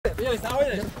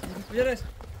بیارش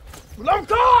بلام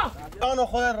کن آنو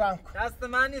خود رم کن دست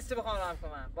من نیست چه بخوام رم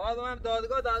کنم باید من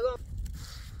دادگاه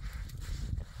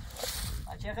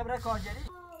چه خبره کارگری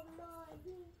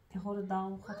تخور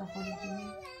دام خطا خودی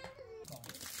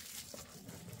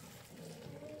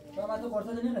با تو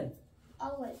قرصه نمیخوای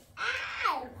اول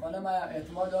خانم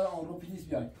احتمال داره اون رو پلیس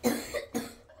بیای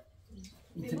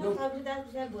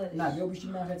نه بیا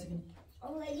بشین من خیلی کنی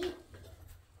اولی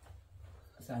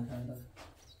سن کنم داد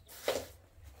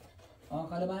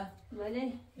خانم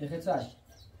بله خیلی ساش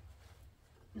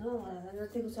نه انا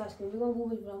تيجي ساعه كده بيقول بو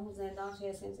بالبرامج زي ده عشان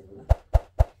يسنس كده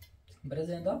برای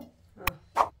زنده اه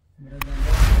برای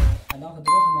زنده الان خود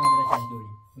درست مدرسه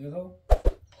داریم میگم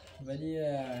ولی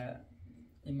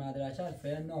این مدرسه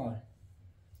فعلا نار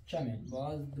کمه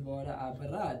باز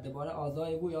دوباره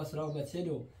آزای بو یا سراغ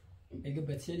بتلو اگه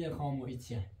بتل خامو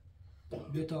ایتیه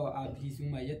دو تا ابلیس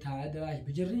اومد یه تعدادش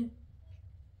بجریم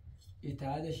این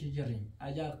تعدادش بجریم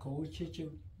اگر قوی چه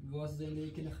واس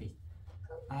زندگی که نخید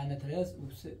انا ترس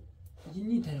اوس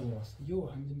یه تر واس یو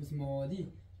هم بس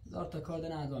موادی زار تا کار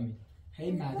دارن انجام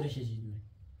هی مدرسه جدی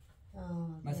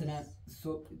مثلا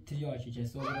تریاکی که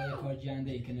برای کار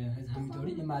جنده ای کنه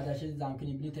همینطوری این مدرسه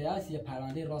زمکنی بلی تیاس یه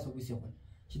پرونده راست و بوسی خون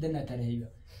چی در نتره هیبه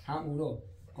هم او رو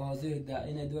قاضی در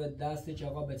این دو دسته که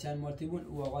آقا بچه مارتی بون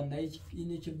او آقا نه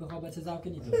اینی که بخواه بچه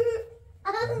زمکنی دو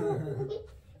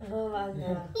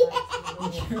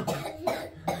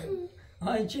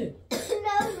این چه؟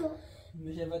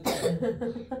 میشه بطه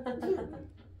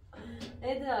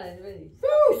اداره بری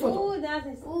اوه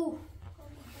نفس اوه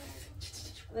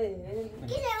کی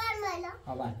لوار مالا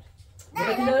آبان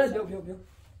بیا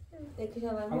اکی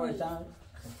شبر اما اشتان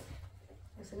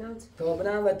سلامت تو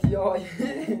بنام بطی های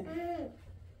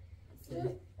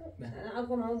انا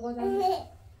اقوم عم بوزع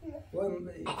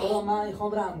وای من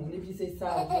میخوام برم نبی سی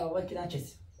ساعت یا وقت کدام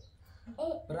چیز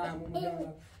برم میگم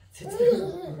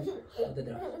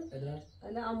ادرا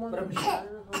لا اما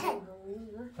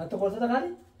حتی قرصه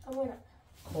داری؟ اولا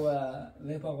خو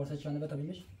وی پا قرصه چانه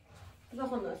بتابیمش؟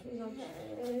 بخوناش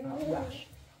وحش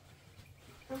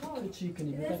تو چی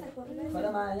کنی؟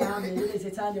 حالا من یه هم میگه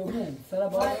لیسه چند یومیم سر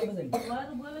باید بزنیم باید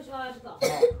رو بویمش آشتا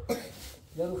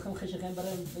یا رو خم خیش خیم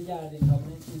برای بگردیم تا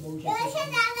این بوشه باشه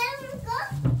دادم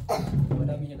کن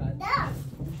خدا میگه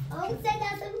اون سه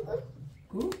دادم کن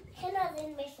کو؟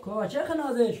 خنازین بشه کو چه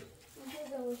خنازش؟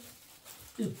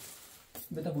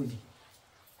 بتا بودی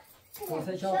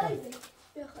قرصه چاو کن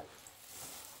بخور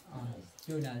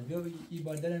جو نه جو ای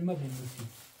باردن ما بوموسی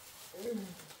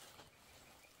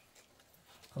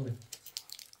خوبه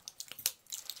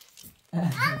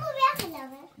اما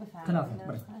بیا خلافه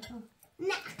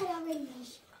نه خلافه نیش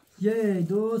یه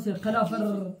دو سه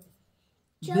خلافر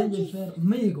بنجفر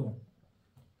میگو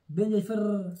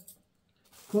بنجفر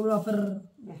کوبرافر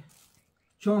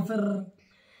شونفر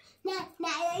نه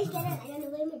ایش دارم انا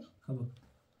نقول منه خبر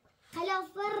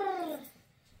خلافر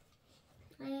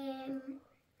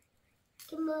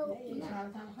كما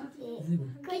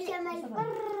كل ما الفر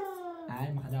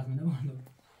عالم خلاص من أول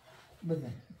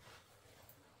بزن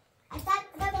أتاك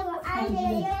بدو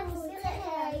عالي يا موسيقى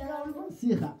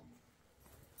سيخة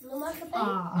ما خطأ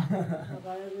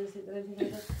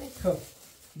خب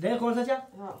ده قرصه چه؟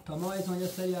 تا ما ایتون یه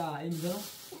سری این بزنم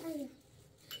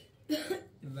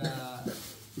و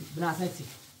بناسه چی؟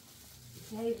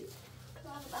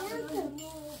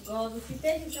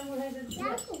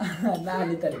 نه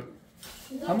لیتری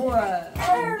همو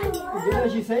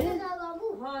جلوشی سایی؟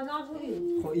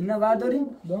 خب این نوار داریم؟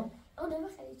 دو؟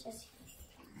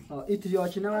 این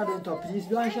تریاکی نوار داریم تا پلیس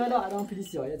بیا انشاءالله الان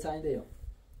پلیس یا یه چند دیو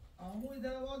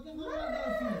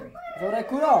زوره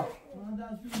کورا؟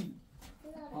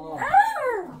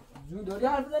 جو داری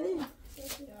حرف زنی؟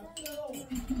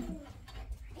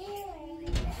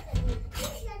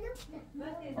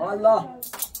 الله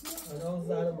الان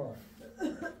زهر ما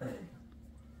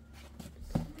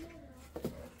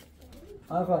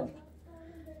آقا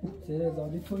سر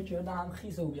زادی توی کرده هم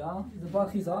خیزه و یا زبا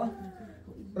خیزه ها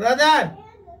برادر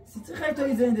سی خیلی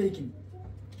توی زنده ایکی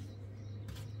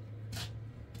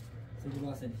سی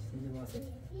باسد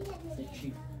سی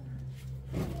چیف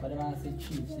برای من سی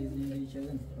چیف سی زنده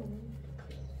چیزن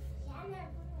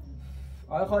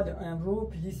آقا امرو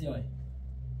پلیسی های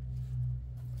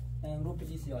امرو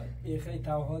پلیسی های ای خیلی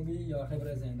توحال بی یا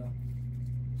خبر زنده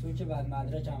چون که بعد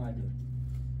مدرک عمل دور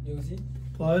یوسی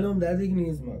پایلم دردی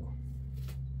نیز مگو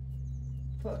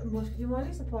مشکلی ما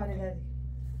نیست پاره دادی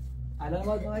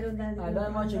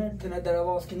الان ما چه تنه در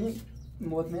آواز کنیم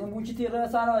مطمئن بود که تیره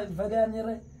سر فدر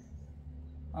نیره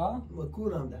آه؟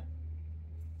 مکورم ده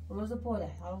روز پاره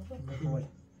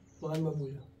باید ما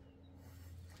بولا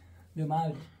بیا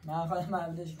من خواهد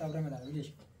من بدهش کبره مدر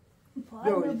بدهش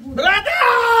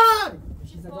برادر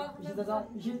بشی زدن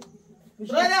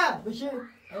بشی برادر بشی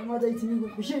این ما دیتی میگو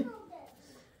بشی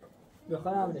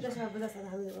بخوام بدست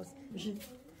همه راست بشین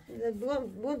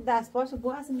بگم دست پاشو بو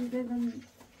اصلا میدادم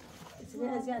چیزی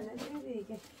از یاد نگیری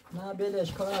دیگه نه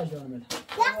بلش کارش دارم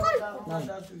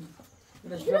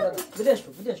بلش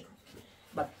بدش کن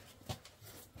بله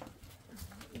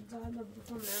جالب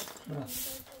بکنم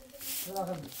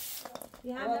بله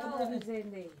یه هم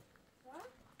زنده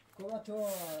کوبا تو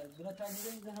بنا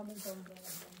تنگیره میزه همون کنم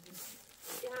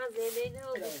یه هم زنده نه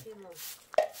و بشیم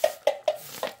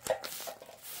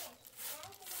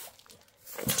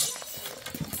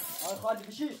آی خالی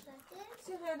بشی چی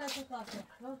خیلی کافه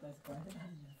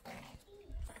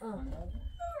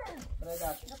برای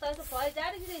داشت تا تو پای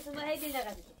در دیگه شما هی دیگه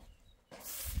نگردید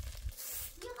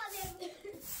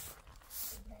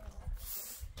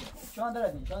چند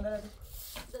دردی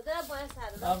دادم باید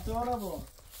سر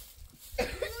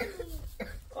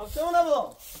افتو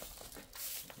نبو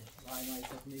وای وای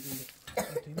سب میگیم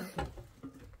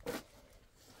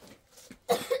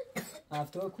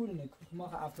افتو کولونه ما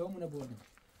افتو مونه بردیم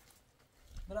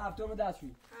برای افتو مو دست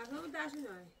شوی همه داشت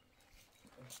نه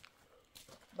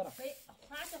برا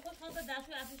خاطر خود خود داشت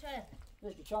افشه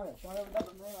بشی شامل دست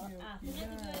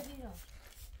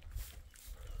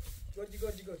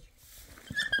گرجی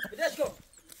بدش کن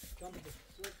شام بده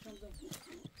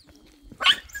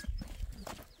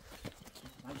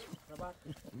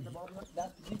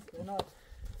دست جیب کنار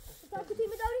ساکتی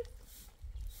می‌داری؟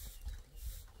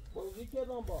 بازی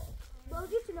کردم با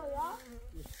بازی چلو یا؟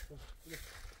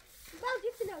 بازی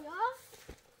چلو یا؟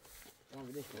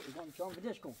 شام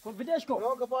بدش کن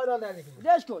اون که فایده نداره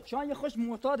بدش کن شان یه خوش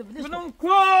معتاد بدش کن بنام کو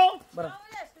برا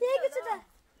دیگه چه؟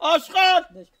 آشغال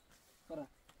بدش کن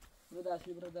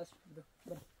برا دست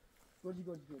برا گرجی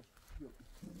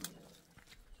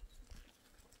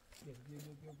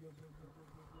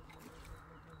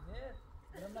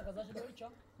برم نه غذاشو داری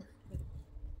چا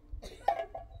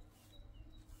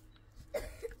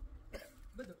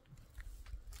بدو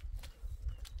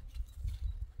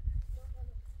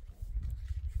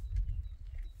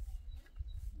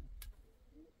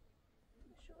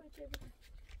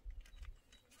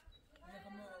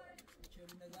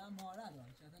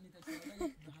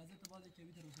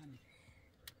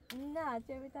نه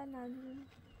چه بیتن ندارم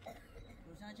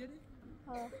روشن شدی؟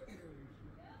 ها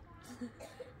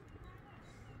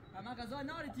اما غذا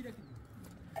ناری تیره کدی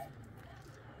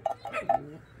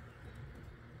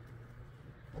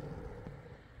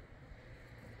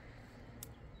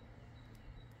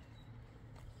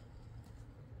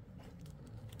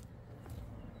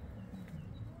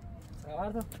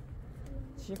سوار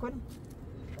چی کنی؟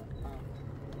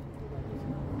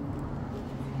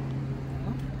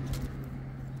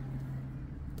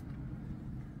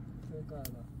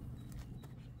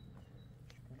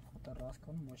 خطر راست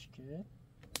کن مشکل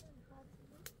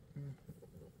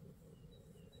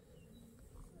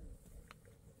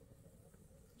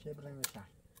چه برای بشن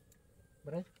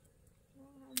برای؟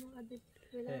 هم قدر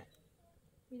فعلا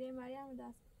میره مریم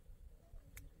دست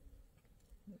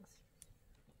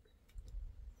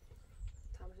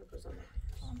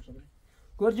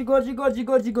گرجی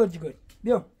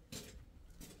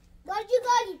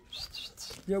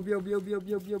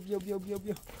بیا بیا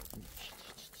بیا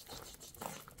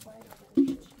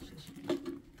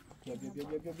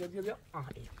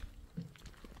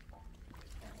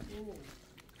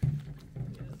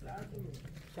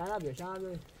شانا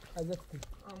بیا ازت کن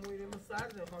امویره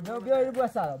مسرده نه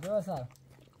بیا سارا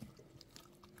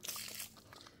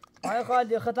آیا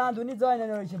خالدی خطان دونی زای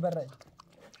ننویشه برای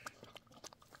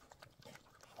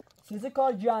چیزی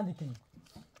کار جان کنی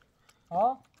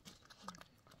ها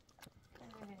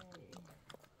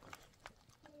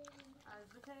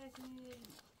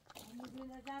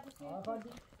آیا خالدی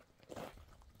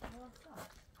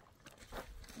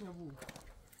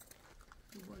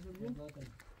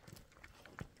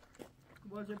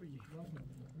باشه بگی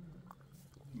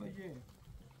بگی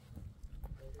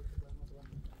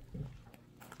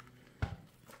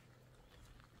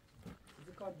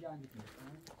چیزی کار جان کنی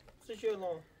چه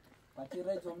شلون پاتی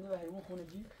رای زمینی و هرمون خونه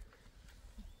جی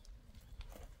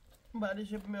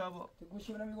بعدش بیا با تو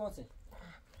گوشی منو میگوسه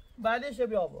بعدش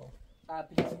بیا با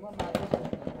اپلیکیشن مادر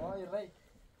وای رای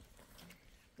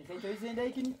دیگه توی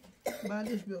زنده کنی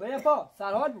بعدش بیا بیا پا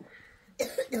سرحال بود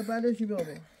بعدش بیا با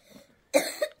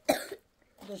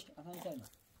دش اصلا ساینا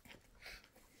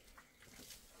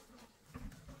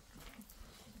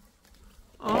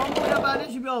آمویا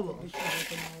بعدش بیا با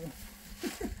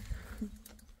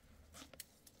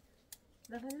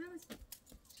دفعه نمیشه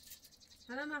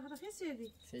حالا ما خدا خیلی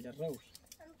شدی سید الروش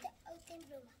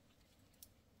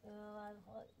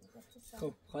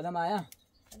خب خدا معايا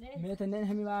میتونن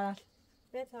همین معاش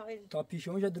بتاعي تا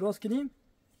پیشونجا درست کنیم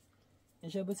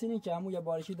اینجا بسینی که همون یا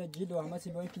بارشی در جلد و همه سی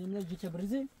باید کنیم نه جیت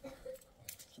برزیم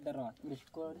که در راحت میشه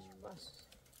کارش باش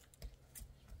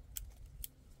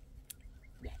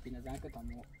به نظر که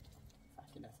تامو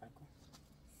اصلا اصلا کن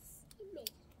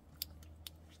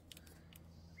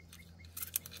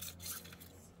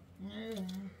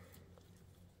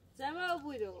زما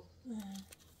بودو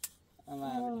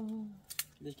اما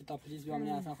دیگه که تا پلیس بیام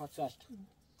نه اصلا خواهد شاشت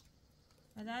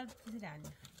بدر زیرانی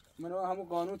منو همون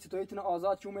قانون چطوری تونه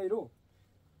آزاد چون میرو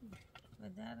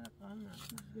بدر قانون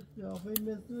یا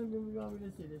فیلم مثل میگم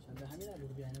این سیلش به همین رو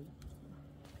بیانم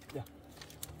بیا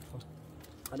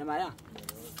خانم مریم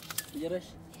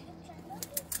بیارش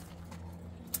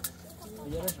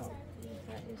بیارش ها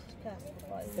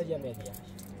کجا میدیش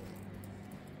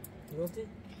درستی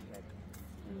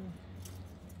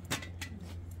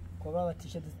کبرا و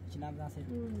تیشرت چی نام داشتی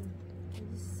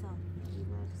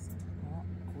ها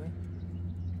خوبه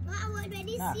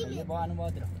نه یه با انو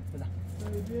بادر بذار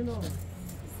ببینم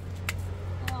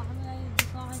همه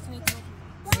دکان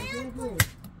چیکو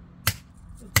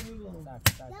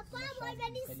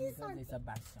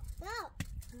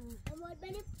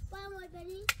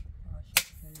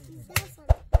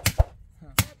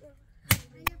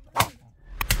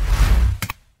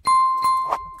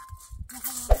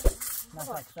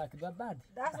ساكت بعد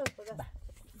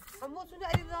همون تو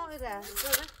داری ظاهره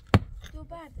تو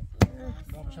بعد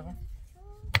ما بشوفم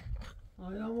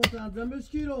آیا متنظمش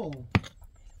کی رو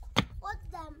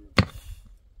قدام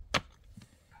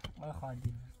ما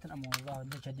خالدي تنا موضوع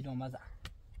ده جديد ومزع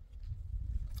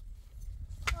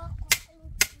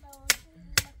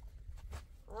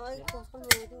آی کاسم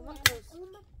رو ما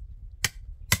کاس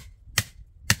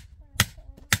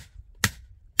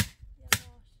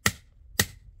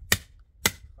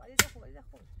خالی ده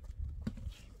خوب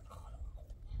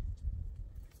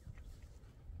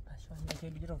بس شو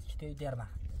بيجرو تشتي دربا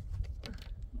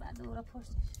بعد ورا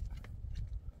پشتش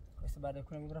بس بعد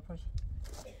يكون بيجرو پوش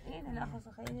این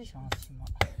لحظه خیلی شانس ما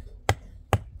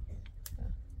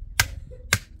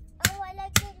اولا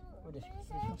که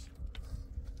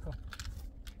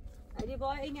علی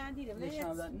با این عندي ده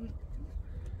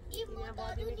این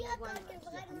مدار دنیا کار که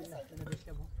بغیر مسیح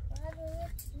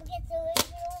بگه توی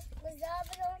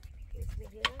مزابرون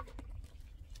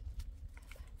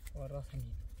والراس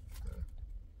نجيب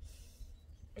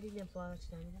علی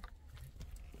نبارش نمیده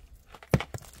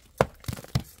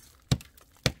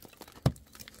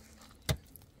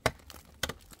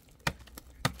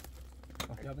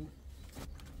يا بنت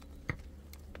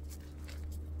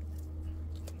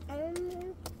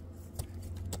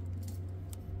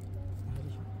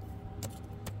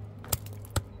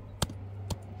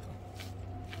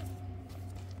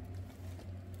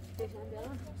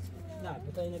لا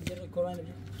بتاعي نبي كورونا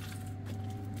نبي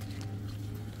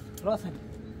راسا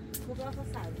خوبه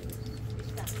خسال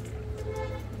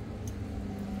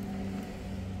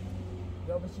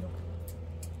جاوب شنو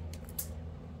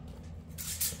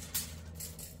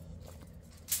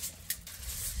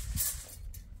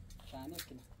شانك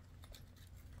كده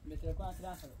مثل كون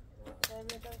ثلاثه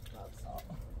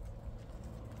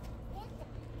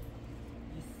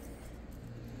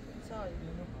sorry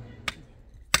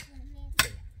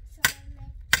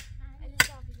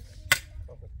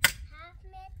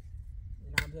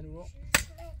نعم زنو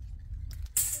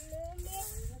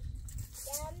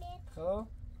خو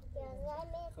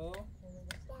خو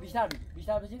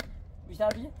بیشتر بگی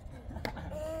مثل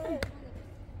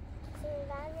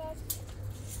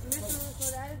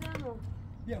کدای دامو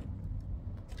بیا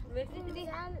مثل کدی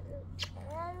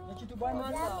یکی تو بای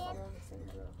من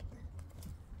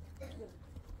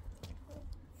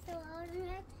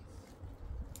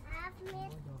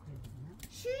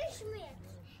شش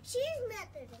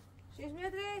متر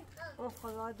او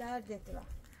خدا درد را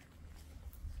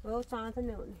او چند تا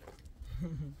نمونه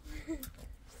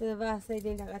سه واسه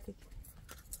دین لگاتی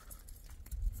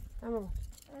تمام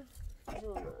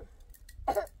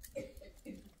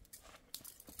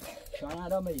شان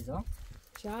آدم میز ها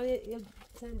شان یه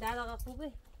چند دقیقه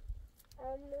خوبه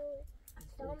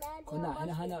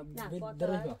كنا هنا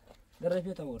درج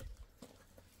بيه تمور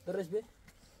درج بيه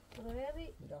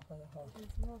غيري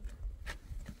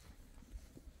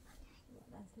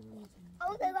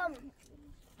او devam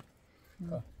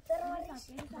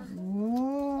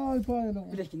وای پای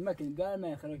نه ليش ما كان قال ما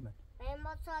يخرج من ben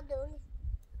matadoni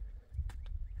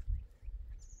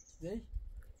زي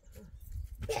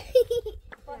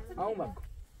عمرك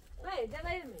اي ده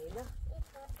غير ميله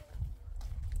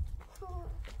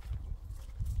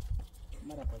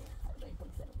مرة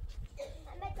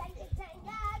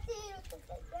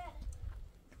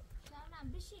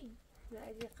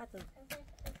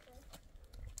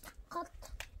قط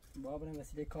بابرم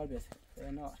وسیله کار بیست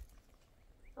نه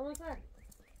اما سر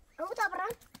أمو طبرا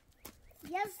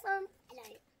يصن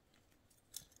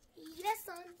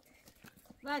يصن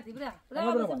بعدی برا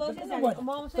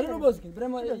برو بازی کن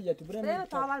برم یه تو برم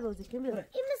تعال بازی کن برا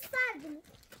إيه مستعد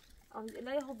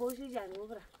لا ياخذ بوشي جاني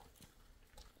برا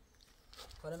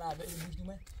حالا من به این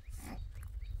دومه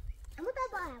أمو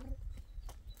طبرا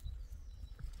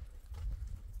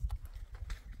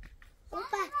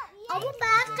أمو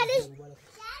باقلي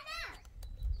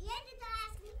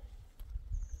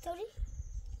سوري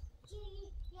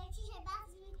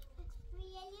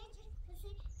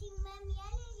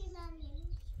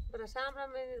برا شام را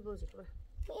من بوزي برا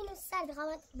إنه السعد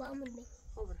غلط بأمر بي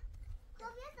برا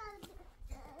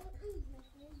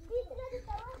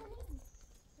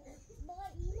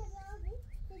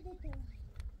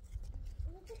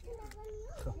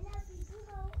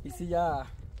ایسی یا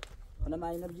حالا من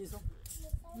اینو بگیسم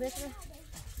مثل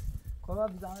کلا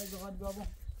بزنه زغال بابو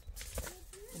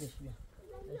بدش بیا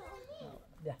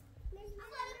بیا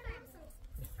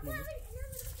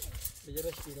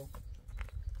بجرش بیرون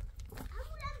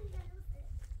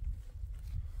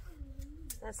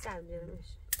دستم بیرونش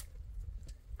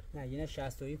نه اینه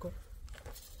 61 کن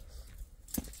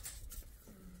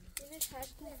اینه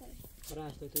 8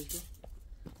 برای 82 کن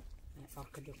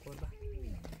آقل قربه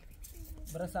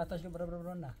برای ساعتش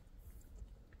برو نه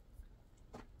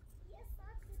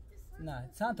نه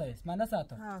چند تا است من نه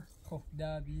ساعت ها خب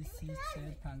 10 20 30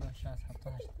 40 50 60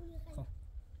 70 خب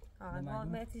ما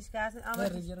متیش کردن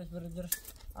بر جرش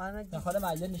آره داخل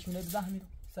معلم نشونه بده همین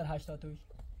سر 80 توش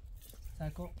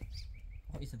سرکو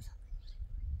خب ایسه بزن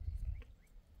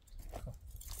خب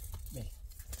بله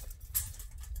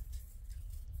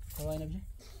خب اینو بجی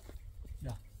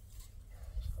لا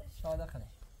شاده خله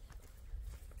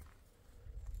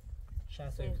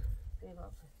 60 ای توش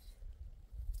بابا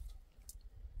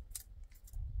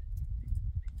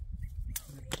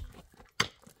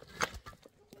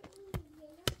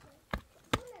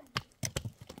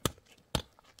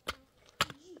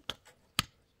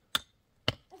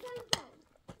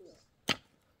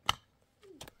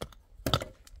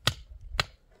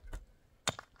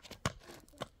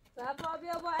بابا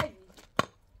بیا باید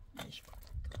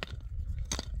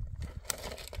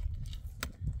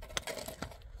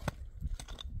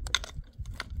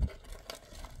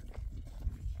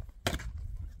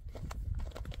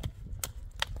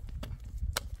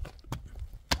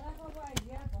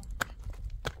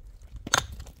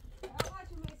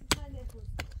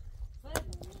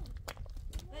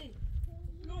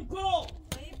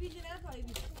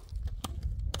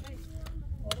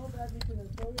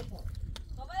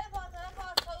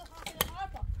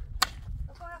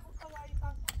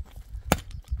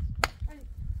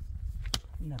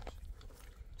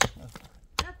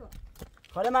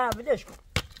حالا من بدش کن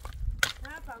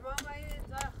نه ما باید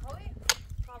زار خوی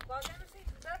خواب نمیشی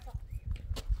درپا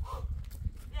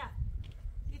بیا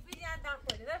این بیدی اندام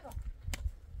کنی درپا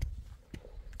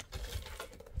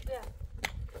بیا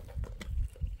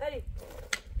بری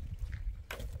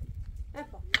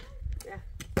درپا بیا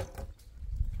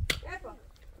درپا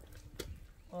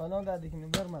آنها قدی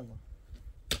کنیم برمزم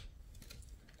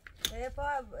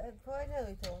پای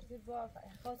نوی تو تی با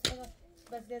خواست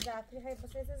بس یه زفری های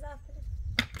بس یه زفری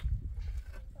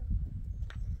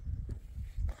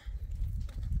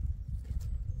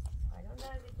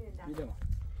بیدم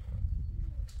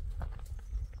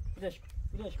بدش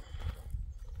کن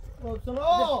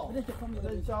بابسنا بدش کن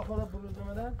بدش آخر بروزه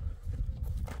مدن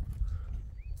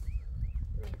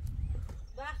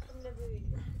وقت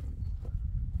نبوید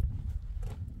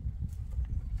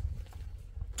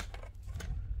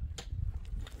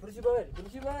برشو باوری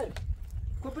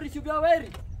برشو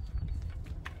باوری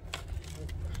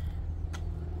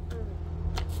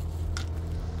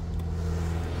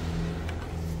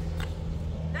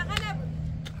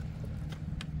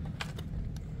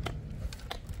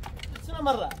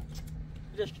مرة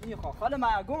بدش کن یخوا حالا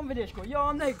من گم بدش کن یا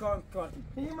هم نه کار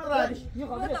هي مرة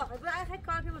یخوا بدش برای خیلی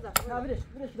کار که بودم نه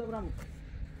بدش برامو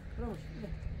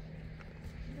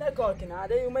نه کار کنه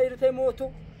عده یوم ایرته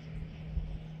موتو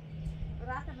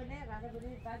راحت بنه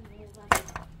بعد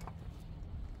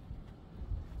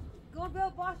گم بیا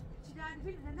باش چی داری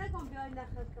بیل نه گم بیا این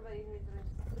نخست که برای این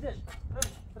بدش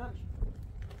برامش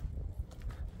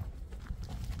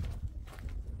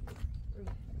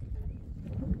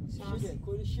شده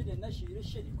کلی شده نشیره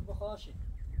شده که بخواشه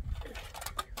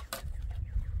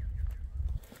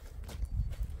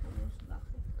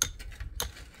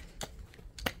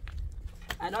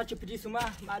انا چه پدیسو ما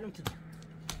معلوم تدی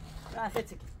راحت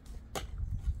چک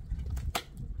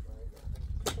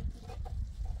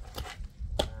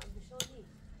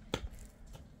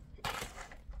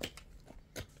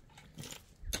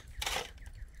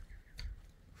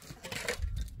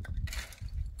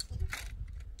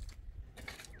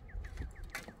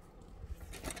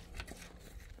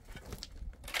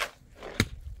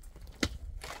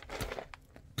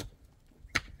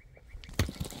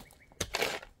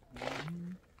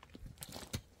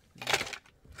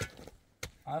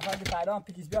فقط فرام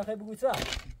پیکیز بیا خیلی بگو تو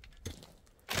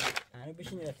هنو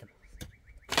بشین رفتم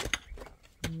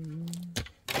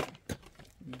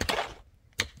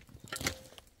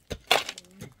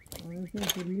آنکه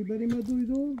فرمی بریم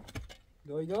دویدو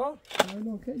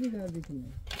نه خیلی دردی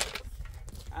کنه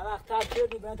هر وقت تب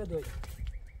کردی برن تا دوید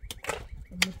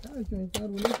مستعد کنی تر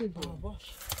بوله کشی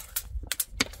باش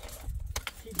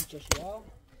خیلی کشی ها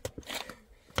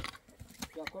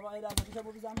یا کن باید در بکیشا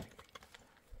ببیزم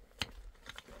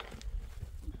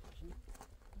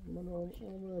من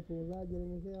عمر 15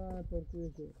 گرمی که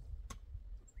ترکیه که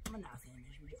من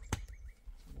نعصیمش بجا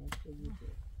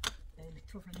ای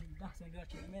تو فنی بحث بیا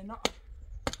چیزی من نه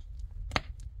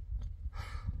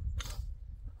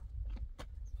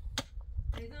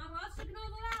ایزان راست شکنه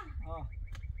دارم آه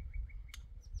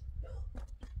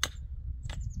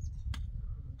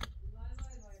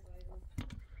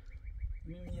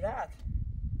میمیرد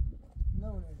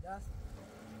نونه دست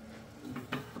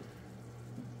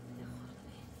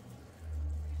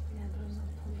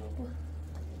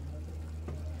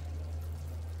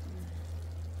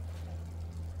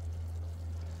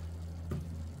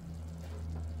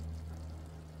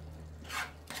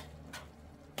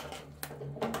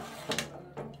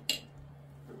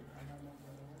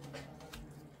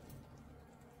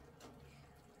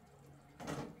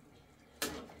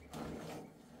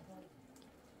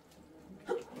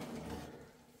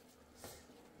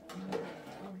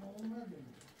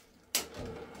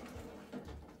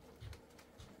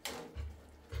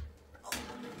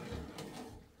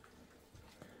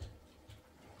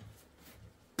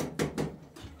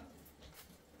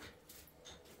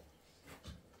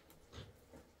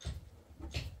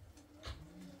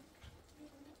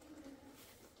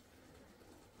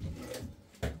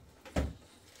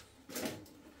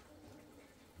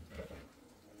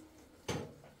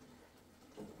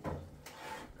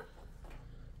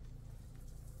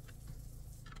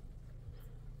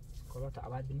کلا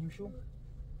تعبد بنیم شو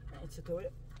این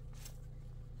چطوره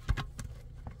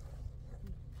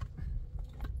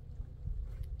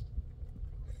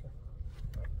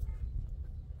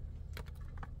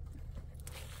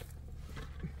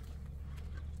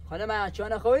خانم من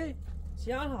چانه خوی؟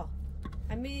 سیانها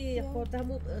امی خورده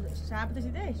همو شعب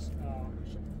داشتیدش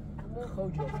خو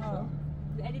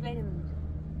جا علی بینمون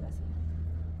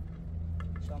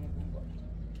شام بون باید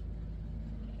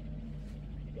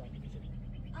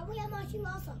ابو یه ماشین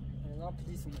واسه نه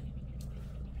پلیس اومد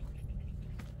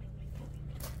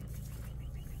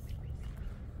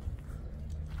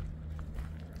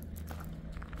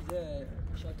ده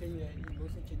شاته این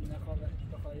بوسه که نخوابه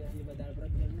بخواه یه به در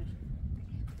برد برنش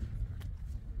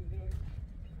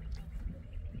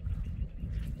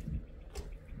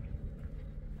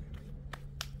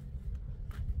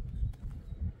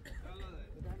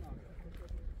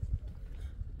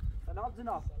سلام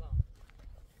جناب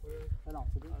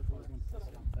سلام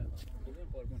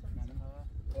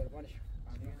قربانش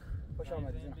خوش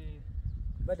آمدید جناب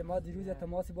بله ما دیروز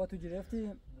تماسی با تو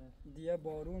گرفتیم دیگه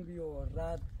بارون بی و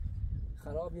رد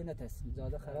خرابی نتست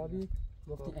زیاده خرابی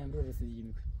گفتیم امروز رسیدگی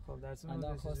میکنیم خب درس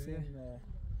الان خواستیم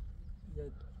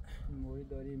یه مورد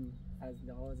داریم از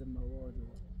لحاظ مواد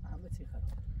و همه چی خراب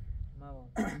مواد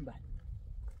بله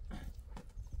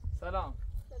سلام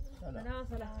سلام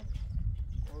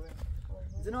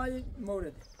جنای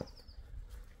مورد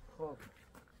خب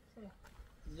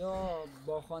یا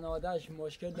با خانوادهش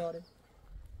مشکل داره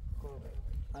خب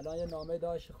الان یه نامه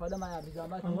داشت خاله من عبی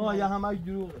زحمت آقا یه همش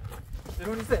دروغه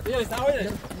درون نیسته بیارش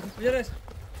نهایش بیارش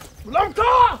بلام کا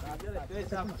بیارش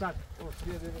سب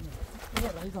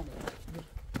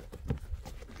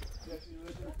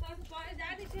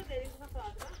دردی چه داری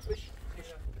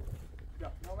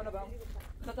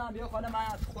خطم بیا خانه من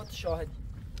از خود شاهدی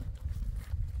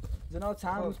جناب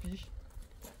چند روز پیش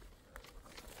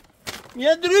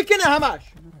یه دروغ کنه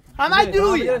همش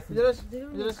دروغیه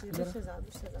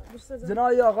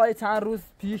جناب آقای چند روز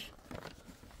پیش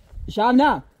شب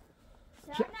نه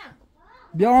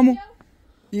بیا همون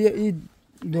این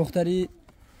دختری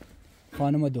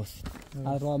خانم دوست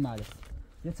از راه مدرسه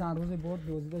یه چند روز برد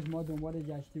دوزیدش ما دنبال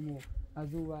گشتیم و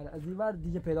از این ور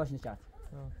دیگه پیداش نکرد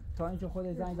تا اینکه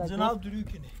خود زنگ زد جناب دروغ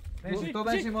کنه بشین تو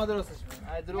بشین ما درستش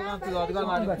می‌کنیم. دروغ هم تو دادگاه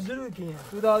معلوم میشه. دروغ کیه؟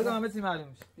 تو دادگاه همه چی معلوم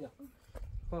میشه. بیا.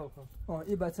 خب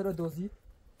این بچه رو دزدید.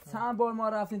 چند بار ما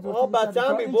رفتیم آه بچه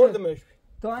هم بردمش.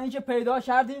 تا اینکه پیدا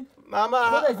کردیم ماما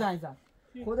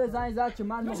خودش زنگ زد که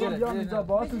من میخوام بیام اینجا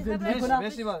باهاتون زندگی کنم.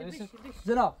 بشین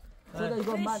جناب خودش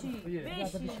گفت من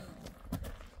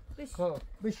خب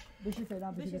بشی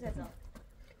فعلا بشی.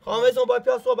 خامس اون باید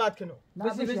پیاز صحبت کنم.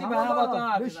 بشین به هم با تو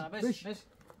حرف بزن. بشین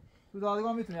تو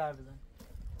دادگاه میتونی حرف بزنی.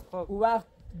 خب اون وقت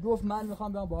گفت من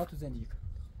میخوام بیام باهاتون زندگی کنم.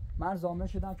 من ضامن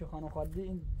شدم که خانم خالدی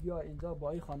این بیا اینجا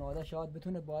با این خانواده شاید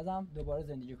بتونه بازم دوباره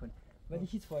زندگی کنه. ولی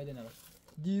هیچ فایده نداشت.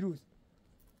 دیروز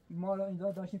ما را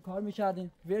اینجا داشتیم کار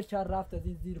می‌کردیم، ورچر رفت از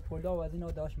این زیر پلا و از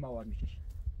اینا داشت مواد می‌کشید.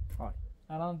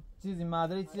 الان چیزی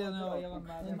مدرک چیه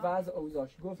این وضع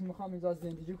اوضاعش گفت میخوام اینجا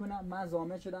زندگی کنم. من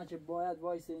ضامن شدم که باید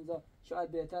وایس اینجا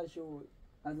شاید بهتر شه و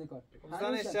از این کار.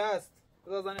 زنش هست.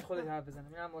 خدا زنی خودت حرف بزنه.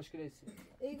 اینم مشکلی است.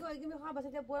 ایگو اگه میخوام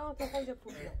واسه برام تو خونج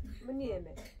پول من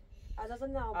نیمه از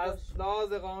نه از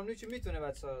لحاظ قانونی چی میتونه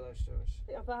بچه‌ها داشته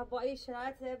باشه؟ با این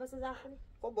شرایط بس زخمی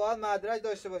خب باید مدرک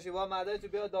داشته باشی. باید مدرک تو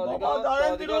بیا بابا دادگاه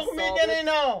دارن دروغ میگن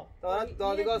اینا.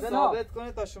 دادگاه جناب. ثابت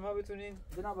کنه تا شما بتونین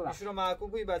جناب ببخشید. ایشون رو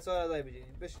محکوم کنید بچه‌ها رو ازای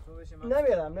بگیرید. بشین تو بشین.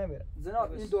 نمیرم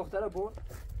جناب این دختره برد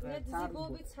یه دیگه بو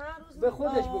بی چند روز به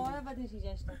خودش بگو.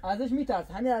 ازش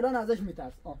میترس. همین الان ازش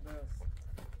میترس.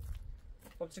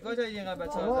 خب چیکار کنید اینقدر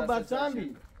بچه‌ها بابا دست بچه هم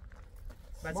بی.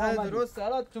 بچه‌ها درست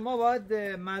حالا شما باید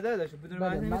مدرک داشته بدون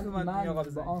مدرک نمیتونید من آقا با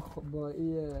بزنید. با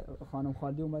این خانم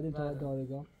خالدی اومدیم تا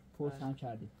دادگاه پرس هم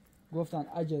کردیم. گفتن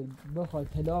اگه بخوای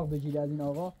طلاق بگیری از این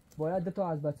آقا باید دو تا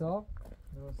از بچه‌ها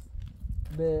درست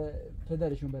به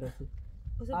پدرشون برسه.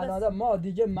 الان ما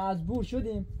دیگه مجبور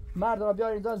شدیم مرد را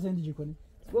بیار اینجا زندگی کنیم.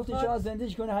 گفتیم شاید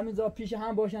زندگی کنه همینجا پیش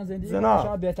هم باشن زندگی کنه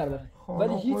شاید بهتر باشه.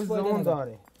 ولی هیچ فایده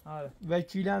نداره. آره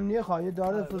وکیلم نیه خواهی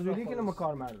داره فضولی کنه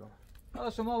مکار مردم. حالا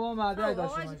شما با مدرک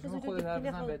داشته باشید. شما خودت حرف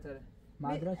بزن بهتره.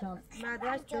 مدرک هم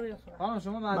مدرک جوری خورد خانم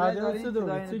شما مدرک مدرسه دارید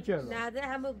داره چی کرد؟ نده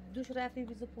همه دوش رفتیم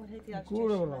بیزو پول هتیاش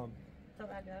کوره برام. تا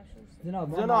برگردم جناب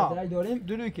ما جناب. مدرک داریم.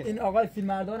 دروغ که. این آقای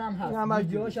فیلمبردار هم این هست. هم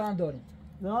ویدیوهاش هم داریم.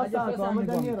 نه اگه سر خواستم کامل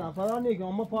نگاه نمیرم فرار نگم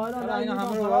ما پایان حالا اینا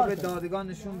همه رو باید به دادگاه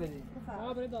نشون بدید.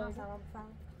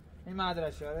 این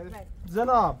مدرسه آره.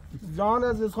 جناب جان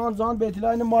عزیز خان جان به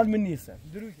اطلاع این مال من نیست.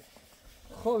 دروغ.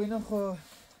 خب اینا خب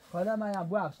حالا من هم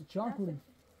ببخشید چیان کنیم؟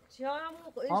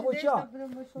 همو چیا؟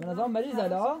 به نظر مریض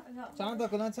ها؟ چند تا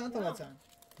کدن چند تا بچن؟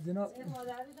 جناب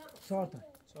 4 تا.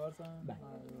 4 تا.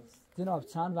 جناب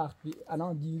چند وقت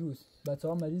الان دیروز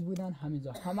بچه‌ها مریض بودن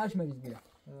همینجا همش مریض بودن.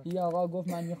 این آقا گفت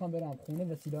من میخوام برم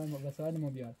خونه وسایل ما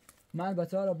بیار. من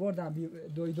بچه‌ها رو بردم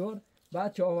دور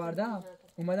بعد که آوردم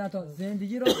اومدن تا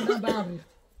زندگی رو کنم به هم ریخت.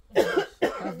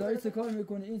 از دایی چه کار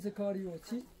میکنه این چه کاری و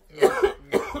چی؟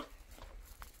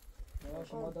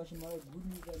 شما داشتین ما رو گول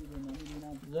می‌زدید من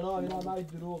می‌بینم جناب اینا برای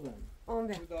دروغه.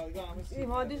 اونده این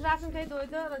حادث رفتیم تی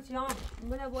دویده رو چیان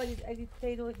من باید اگه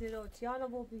تی دویده رو چیان رو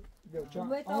بودی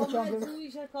من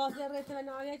تویش کاسه رت و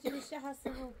نهایه چی میشه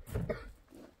هستم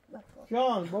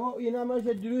جان بابا اینا ما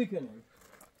چه دروغ کنیم.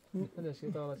 خودش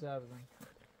که تا بچه حرف بزن.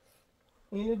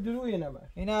 این دروغی نباشه.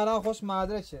 این الان خوش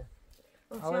مدرکه.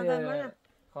 آقای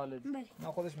خالد.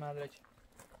 نه خودش مدرکه.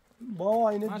 بابا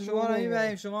این ما شما رو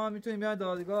میبریم شما میتونید بیاید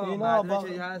دادگاه اینا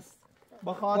مدرکی هست.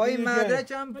 با با این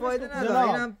مدرک هم فایده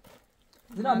نداره. اینم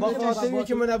جناب با خاطری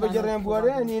که من بگیرم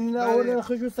بواره این اول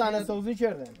خشو صحنه سازی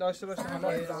کردن. داشته باشم.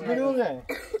 دروغه.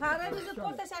 فرار بیزو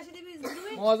پورت شاشیده بیزو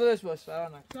مواظبش باش فرار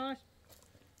نکن.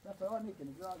 نه فرار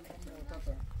نکنید.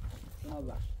 جناب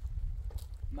بخش.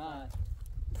 من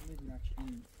میدونم که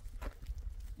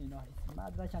اینا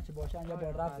مدرکم که باشن یا با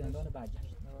رفت زندان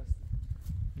برگشت.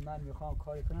 من میخوام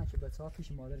کاری کنم که بچه‌ها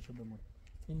پیش مادرشون بمونه.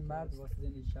 این مرد واسه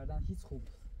زندگی کردن هیچ خوب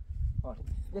نیست. آره.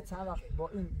 یه چند وقت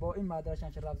با این مدرکم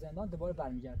که رفت زندان دوباره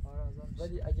برمیگرد.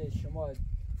 ولی اگه شما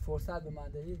فرصت به من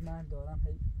دهید من دارم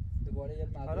دوباره یه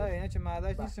مدرک. آره اینا که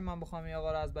مدرک نیست من بخوام این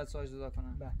آقا رو از بچه‌ها جدا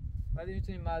کنم. ولی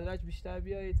میتونید مدرک بیشتر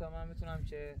بیارید تا من میتونم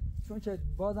که چون که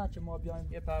بازم که ما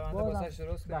بیایم یه پرونده واسش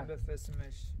درست کنیم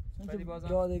بفرستیمش. ولی بازم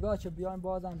دادگاه که بیایم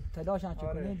بازم تلاشن که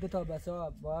کنیم دو تا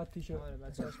بچه‌ها باید پیش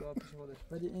بچه‌هاش باید پیش خودش.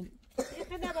 ولی این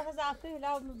خیلی به زفته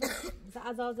لا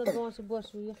از آزاد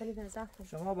باشه خیلی زفته.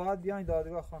 شما باید بیاین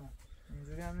دادگاه خانم.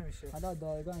 اینجوری هم نمیشه. حالا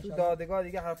دادگاه ان تو دادگاه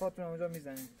دیگه حرفاتون اونجا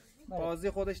میزنید. قاضی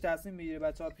خودش تصمیم میگیره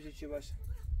بچه‌ها پیش چی باشه.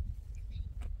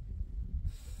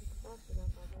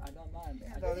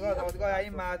 دادگاه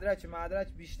این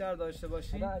مدرک بیشتر داشته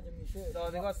باشین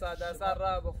دادگاه 100%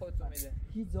 راه به خودتون میده.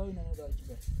 هیچ جایی نداره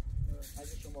که اگه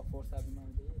شما فرصت به من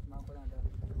بدید من خودم در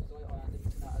روزهای آینده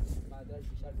میتونم از مدرک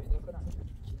بیشتر پیدا کنم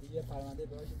که دیگه پرونده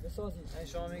براش بسازیم.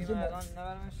 شما میگید من الان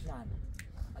نبرمش؟ نه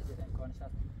اگه امکانش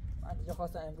هست من دیگه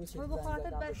خواستم امروز چیزی بخاطر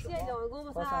بچه‌ای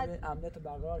گفتم مثلا امنیت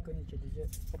برقرار کنید که دیگه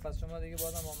خب پس شما دیگه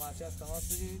بازم با مرکز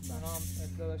تماس بگیرید اونا هم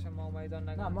اطلاع داشتن ما میدان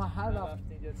نگم نه ما هر وقت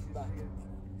اینجا چیز دیگه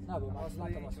نه با ما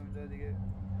تماس اونجا دیگه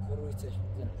به روی چشم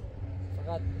میزنم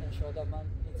فقط انشاءالله من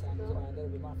این چند روز آینده رو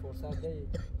به من فرصت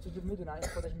بدید چون میدونم این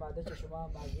خودش مرده که شما هم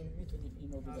مجبور میتونید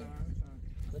اینو بزنید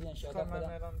ولی انشاءالله من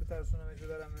الان بترسونم اجازه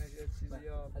دارم یه چیزی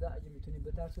یا حالا اگه میتونید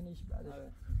بترسونیش بعدش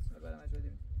برام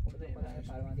بدیم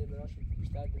پرونده براش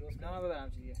بیشتر درست نه من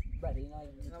ببرم چیه بله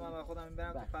اینا من خودم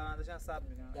برم تو پروندهشون ثبت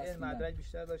میکنم این مدرک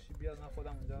بیشتر داشتی بیاد من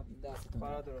خودم اونجا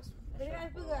کارا درست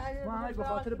ما همه به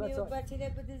خاطر بچه‌ای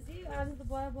بدزی از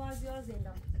دوباره باز یار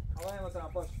زندان آقای محترم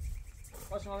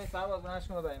باش ما این سرباز بنش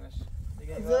کنه بریمش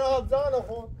جناب جان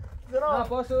خود جناب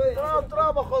پاشو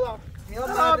جناب با خودم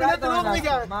جناب اینا دروغ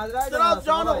میگن جناب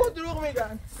جان خود دروغ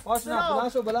میگن باش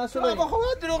نه بلند شو جناب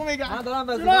خود دروغ میگن من دارم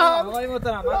وظیفه آقای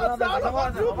محترم من دارم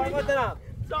وظیفه آقای محترم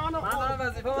جان من دارم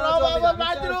وظیفه جناب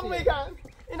من دروغ میگن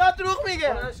اینا دروغ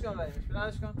میگن بلندش کن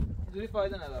بلندش کن اینجوری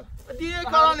فایده نداره دیگه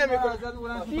کارا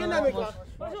نمیکنه دیگه نمیکنه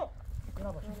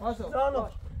پاشو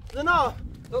جناب جناب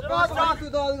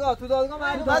تو دادگاه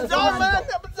معلوم من جان من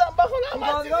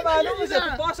بخونم دادگاه معلوم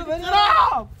میشه پاشو بریم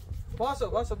جناب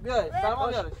پاشو بیای فرما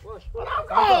بیارش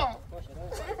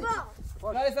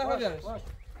بیای فرما بیارش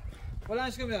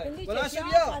بلندش کن بیای بلندش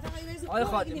بیا آقای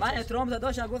خادم من احترام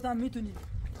داشتم گفتم میتونید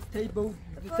تی بود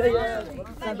تی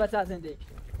زن بچه زندگی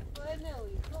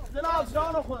جناب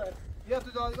جان خود بیا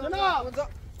تو دادگاه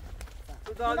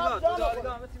جناب تو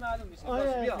دادگاه همه چی معلوم میشه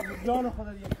باش بیا جان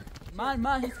خود دیگه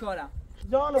من هیچ کارم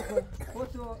جان خود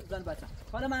تو زن بچه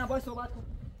حالا من باید صحبت کنم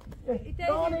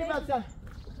جان بچه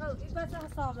این بچه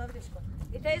حساب نمیدش کن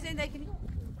ایتای زندگی نی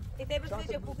ایتای بسیاری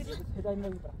چه پوکی هدای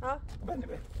نمیبرم ها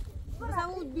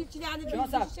مثلا اون بیچی یعنی بیچی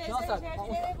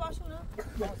باشونه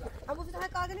همون تو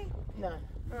کار کنی نه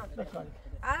بخوام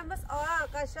الان بس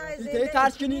قشای ایتای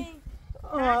ترس کنی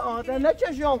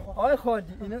نکشیم آقای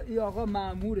خادی این آقا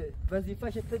مأموره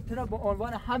وظیفه‌ش ترا با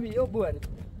عنوان همین برد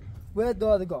باید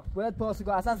دادگاه باید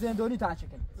پاسگاه اصلا زندانی تنشه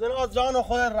کنی جناب جان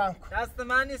خود رحم کن دست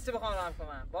من نیست که بخوام رحم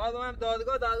کنم باید من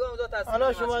دادگاه اونجا تصمیم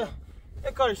حالا شما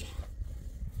یک کارش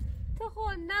تو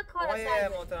خود نکار آقای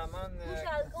محترم من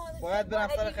باید برم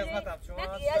سر خدمتم شما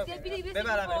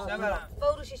ببرمش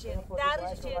فروشش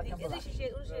داروش چه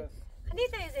خنی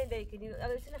تا زندگی کنی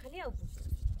اگر سن خنی او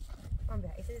ام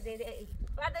بیا ایسه زندگی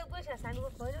بعد گوش هستن و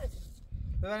فایده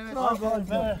ببرمش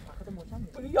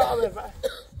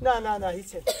نه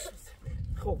هیچ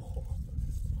خوب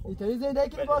ایتاری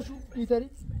زندگی کنی باشو ایتاری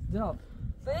جناب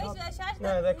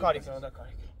نه کاری کنم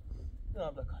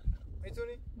جناب کاری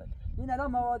میتونی این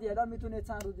الان موادی الان میتونه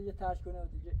چند روز دیگه ترش کنه و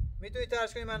دیگه میتونی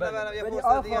ترش کنی من نبرم یه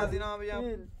فرصت دیگه از اینا بگم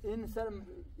این سر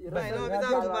اینا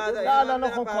میذارم تو بعد الان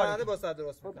خون کاری با صد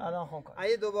درست میکنم الان خون کاری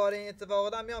اگه دوباره این اتفاق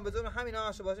افتاد میام به جرم همینا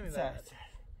هاشو باشه میبرم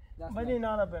ولی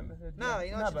اینا نه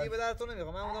اینا چیزی به درتون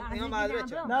نمیخوام من اونم اینا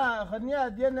مدرکه نه خود نه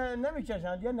دیگه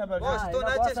نمیکشن دیگه نبرن باش تو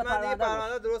نچش من دیگه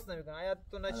پرونده درست نمیکنم اگه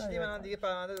تو نچیدی من دیگه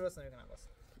پرونده درست نمیکنم واسه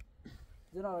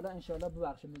جناب الان ان شاء الله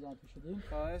ببخشید میذارم تو شدیم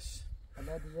خواهش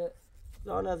حالا دیگه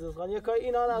جان عزیز خان یه کار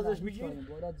اینا ازش میگی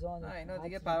نه اینا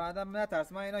دیگه پرونده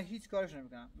نترس من اینا هیچ کارش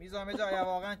نمیکنم میذارم یه جا اگه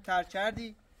واقعا تر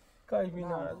کردی کارش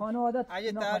مینا خانواده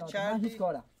اگه تر کردی هیچ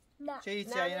کارم چه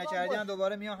هیچی اگه نکردی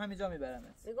دوباره میام همینجا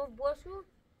میبرم میگم باشو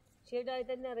چه دایت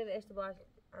نره اشتباه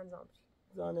انجام بشه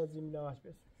جان عزیز لاش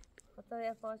بس خطا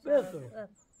یا فاش بس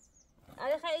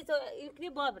اگه خیلی تو یکی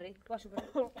بابری باشو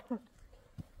برو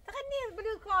تخنی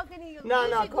بدون کار کنی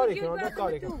نه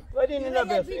کاری کنم ولی اینا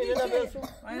بس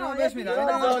اینا بهش میدم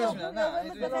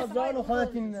نه جان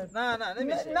خودت نه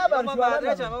نمیشه نه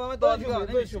برش من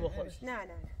دادگاه نمیشه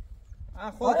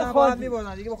نه خودم باید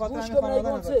میبردم دیگه بخاطر همین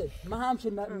خانواده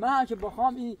من همچه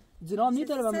بخوام این جناب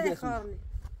نیداره و میگه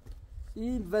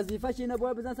این وظیفه چه اینه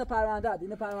باید بزن سر پرونده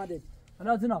اینه پرونده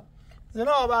انا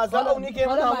جناب از اونی که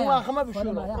من همون خمه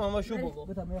بشورم شو بگو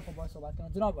بتم خب باید صحبت کنم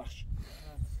جناب بخش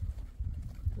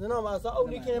جناب از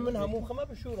اونی که من همون خمه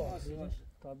بشورم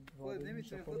خود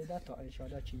نمیتونه خود تا ان شاء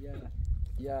الله چیه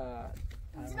یا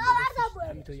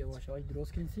همین تو یواشه های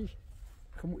درست کنیش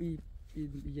خمو این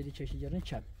یه چشی جرن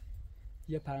چم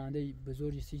یه پرونده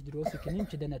بزرگی سیج درست کنیم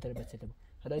که دنتر بسته بود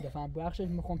حالا دفعه بخشش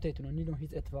میخوام تیتونو نیلو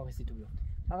هیچ اتفاقی سی تو بیاد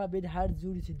فقط بده هر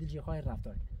زوری سی دلجی خواهی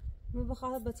رفتار من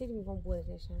بخواد بچه میگم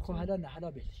بولشن خب حالا نه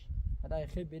حالا بلش حالا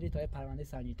خیلی بری تا پرونده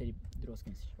سنجیتری درست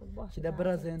کنیش که در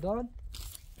برا زندان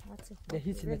به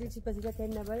هیچ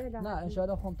نه ان شاء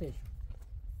الله خوام تیش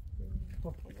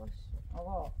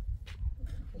آقا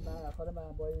من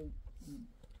خودم با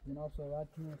جناب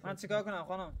صحبت کنم من چیکار کنم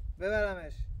خانم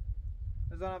ببرمش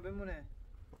بذارم بمونه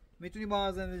میتونی با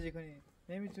هم زندگی کنی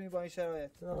نمیتونی با این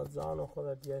شرایط جان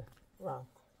خودت یه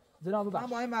جناب من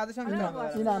بخش با این مدرش هم حالا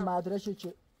میتونم این هم مدرسه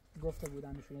که گفته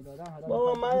بودن نشونه دادم حالا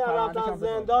بابا من رفتم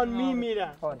زندان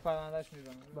میمیرم. پروندهش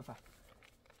میزنم. بفهم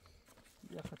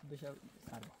یه خط بشه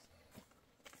سرباز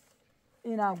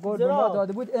اینم گل به ما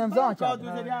داده بود امضا کرد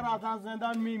کادوزری رفتم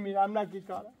زندان میمیرم نکی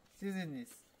کارم. چیزی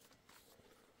نیست.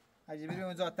 اگه بری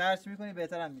اونجا ترش میکنی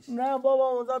بهترم میشه. نه بابا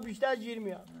اونجا بیشتر گیر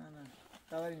میاد. نه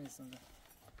خبری نیست اونجا.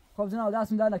 خب جناب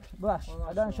دست میدن نکن ببخش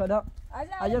حالا ان شاء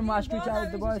اگر مشکل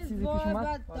کرد دوباره چیزی پیش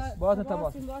اومد باهاتون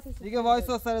تماس دیگه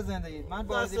وایسا سر زندگی. من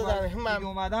باید دیگه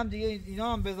اومدم دیگه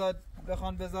اینا هم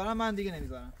بخوان بذارم من دیگه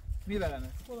نمیذارم.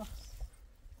 میبرم.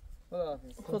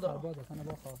 خداحافظ. خدا باز انا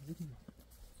با حافظی کی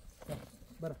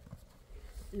برا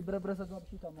ای برا صدا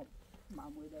بشی تمام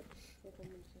معمولی داد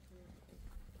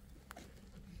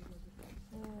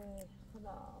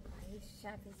خدا این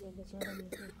شب زنده چرا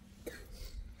میگی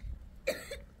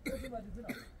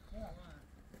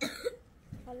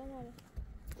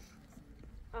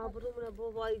آبرومون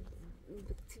با وای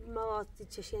مواد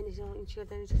چشیانش این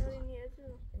چردنش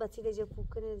باتی دیگه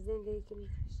پوکن زندگی کنی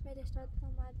بدشتاد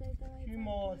اومد چی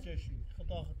ما چشی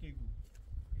خطا خطی گو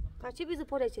پچی بیزو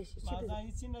پره چشی چی بیزو من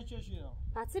هیچی نچشیدم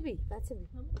پچی بی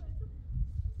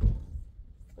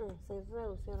سیفر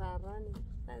و سرارانی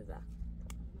بزا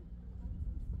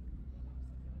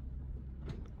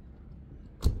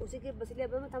اوسی که بسیلی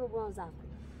بهم تمام بون زاف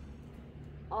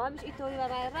آمش ایتوری و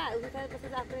رای اوسی که بس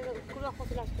زاف کنه کل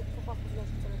خود لاش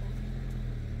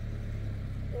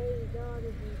ای داد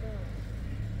بیدار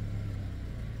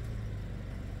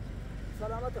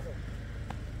سلامت خیر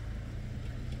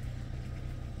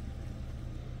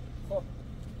خب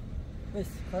بس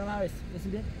خرم بس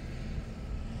رسیده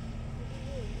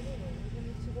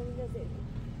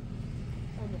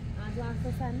آنجا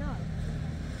هم سنار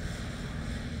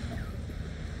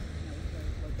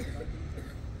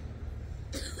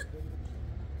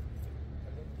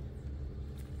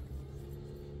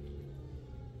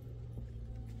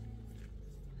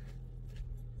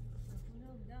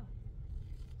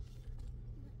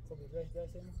خب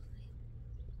جاش اینو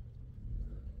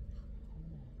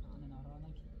انا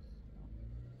نارانك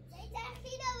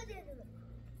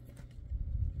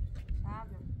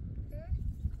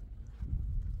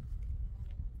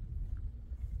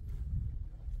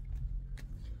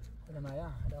حالا مایا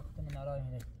حالا خودم نارای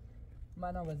هنه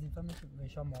من وظیفه میشه به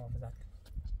شما محافظت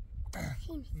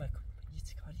مکن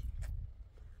هیچ کاری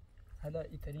حالا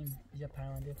ایترین یه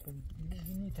پرونده خوب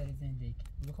نی تری زندگی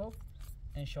بخو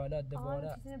ان شاء الله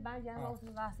دوباره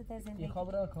این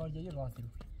خبر کارگری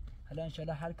قاطی حالا ان شاء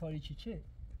الله هر کاری چی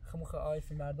خمخ آی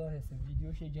فیلمبردار هست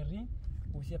ویدیوش گرین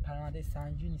واسه پرونده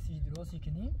سنجی نیستی درستی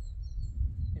کنی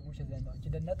بگوش زندان که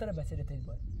در نتره بسیار تیز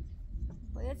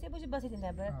باید چه باشه بسیاری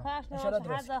نبره کاش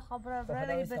هر خبر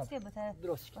برای بچه بتره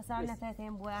مثلا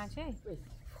نتایجم بودن چه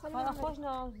حالا خوش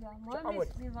نامزد مهم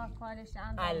نیست بیوار کارش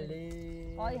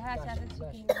اندازه آی هر چیزی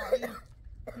چی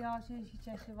یا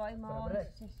چه وای ما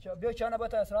بیا چانه با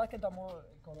تا اصرار کن تا ما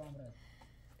کارم ره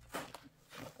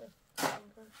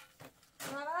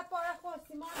ما پاره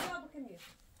خواستی ما جا بکنیم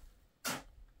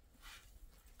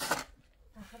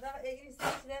خدا اگری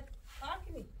سیده کار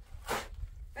کنیم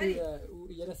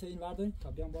یه رسه این ورداریم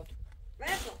تا بیام با تو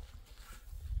برسو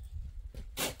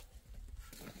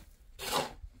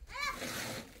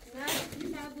نه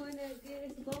نه باید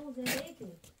گیرش با زندگی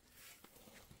کنیم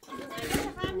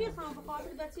خواهم میخوام به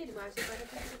خاطر بچه رو باشه برای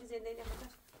که زندگی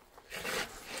نخواهش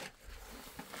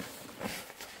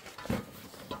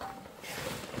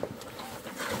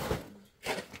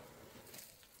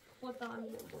خود هم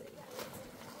میگوید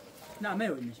نه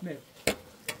میویمش میو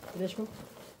بدش کن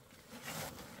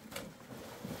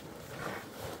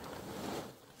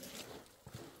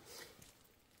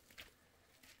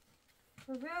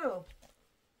برو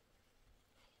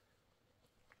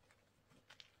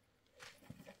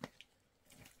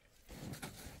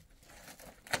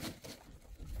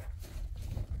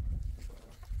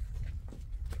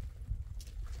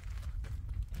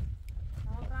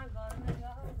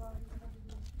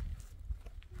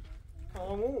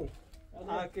آمو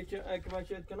اگه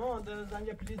بچهت کنه در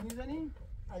زنگ پلیس میزنی؟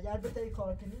 اگر بتایی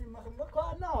کار کنی ما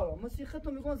کار نارم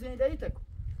موسیقیتو میگن زندگی تکو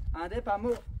انده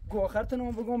پامو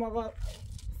گوخرتونو بگم آقا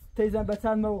تیزن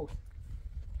بچن مو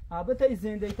ابا تای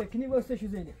زندگی تکنی واسه شو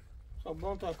زندگی خب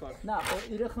بام تا کار نه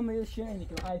ایره خمه شی اینی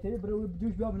که آیتری برو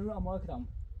بدوش بیا بنو اما اکرام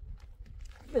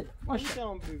بده ماشي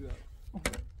میتونم بگم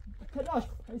تلاش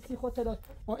هیچ خود تلاش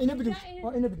اینو بدوش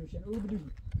اینو بدوش او بدوش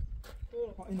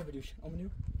اینو بدوش امنیو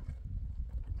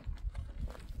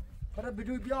خدا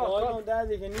بدوی بیا آقا در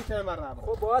دیگه نیتم مرا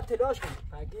خب باید تلاش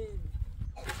کن اگه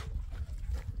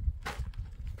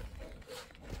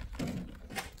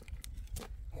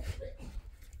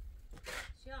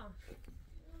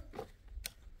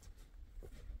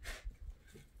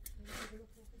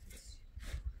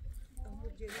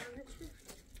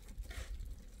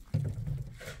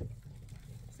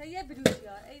یه بلوش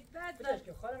یا ای بعد بدش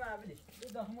که خاله من بدش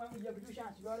دو هم اون یه بلوش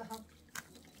انسیگار هم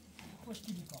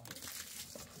خوشگلی کار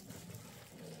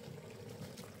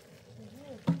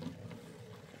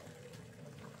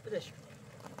بدش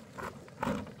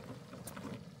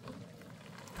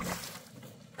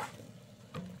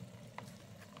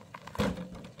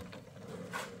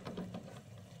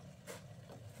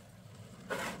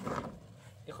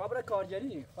خبر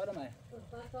کارگری خاله من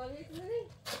سالی کنی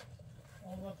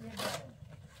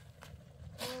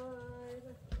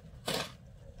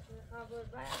خبر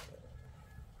بعد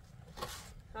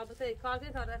خبر تی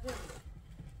کارگری کار رفت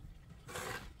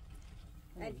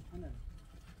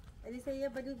الی سه یه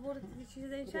بدو برد چیزی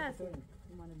داشت هست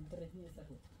من برهنه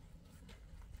سکو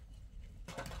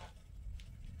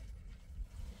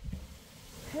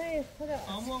هی خدا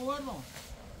اما ورنو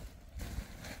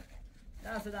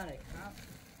دست دانک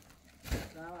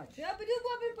یا بدو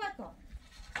با پاتا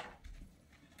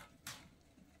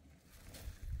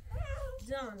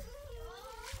جان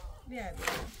بیا بیا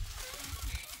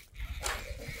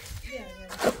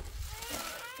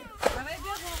بابا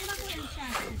بیا بابا کنیم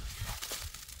شاید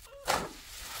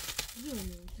زون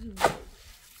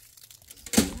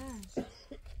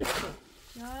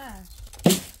یاش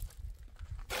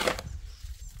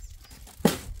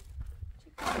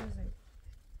چی کار می‌کنی؟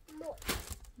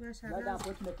 بعد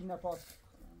خودت متینا پاس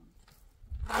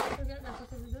تو گرد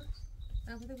نفسه بزن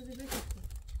نفسه بزن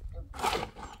بشید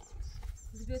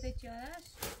بیوته چی آرش؟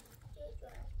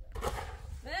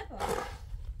 بپا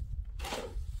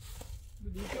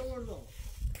دیگه وردو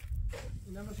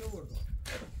اینا میشه وردو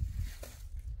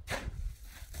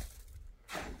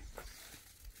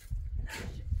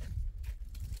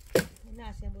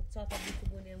نشه بود چهار بیت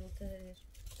بونی متهش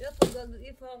یا فوق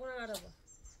این فوقونه عربا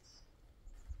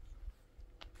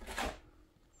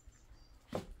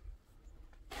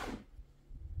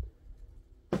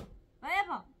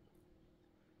بپا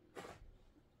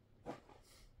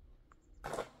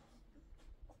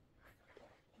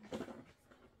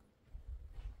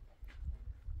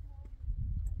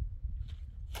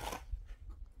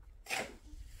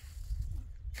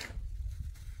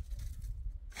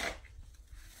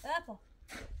بپا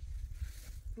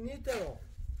نیتو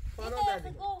این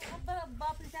داره گو با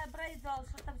پلیتر برای دال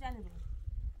شرطه بجانی بود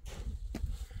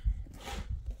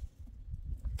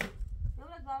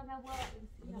دوله گاو نبود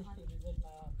برو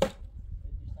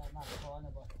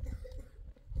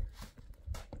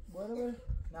برو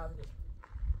نه بدش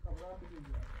کاملا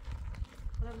بدید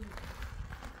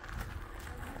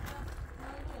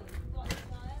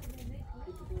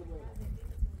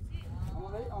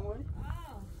آموزی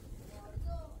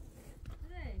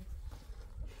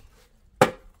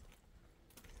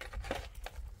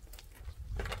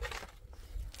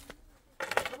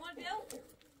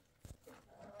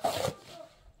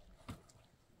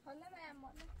حالا من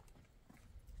ماله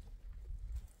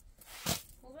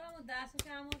خب دستش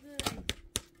عمود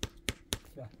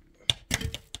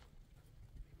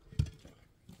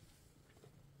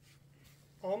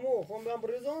آمو خون برم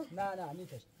بریزم نه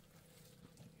نیتش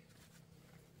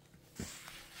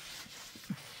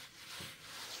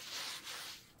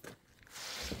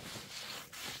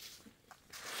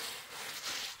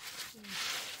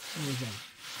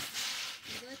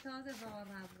تازه بار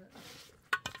نبود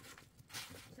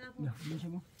نه میشه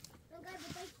ما من قاعد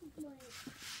بطيب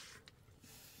مويه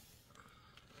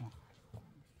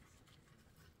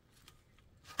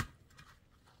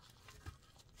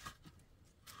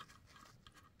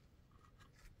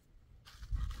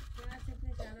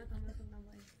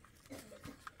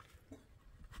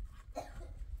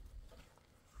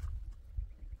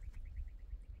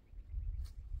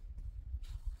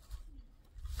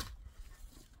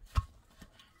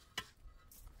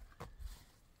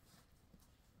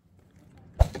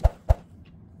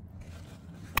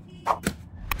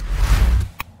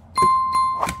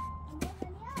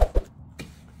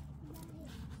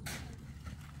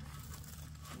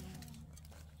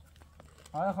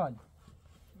آره خالی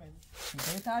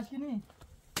میتونی تشکیلی؟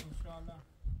 انشاءالله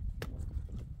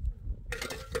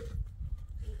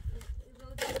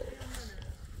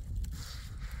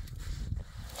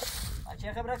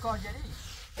چه خبره کارگری؟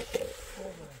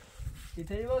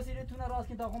 دیتایی واسیره تونه راست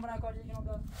که تا خون برای کارگری کنم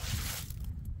داد؟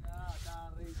 نه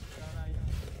دقیق دارایی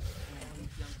اون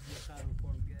جمعی خر رو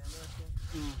پرم گرده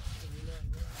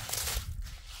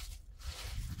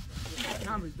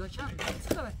چند روز داد چند؟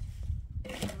 چه خبر؟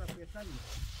 رفیق خلی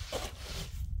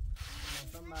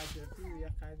مثلا مجرسی و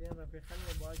یک قیدی رفیق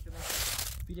خلی رو باید کنم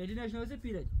پیرلی نشنوزه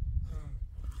پیرلی؟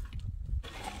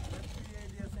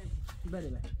 پیرلی هستیم بله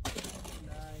نه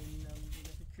این نمیده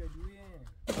که کدویه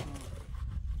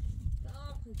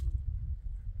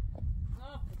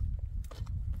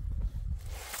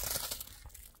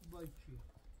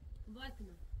باید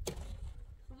کنم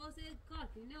خب واسه کار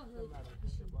کنی نه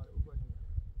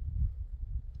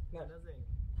نه زین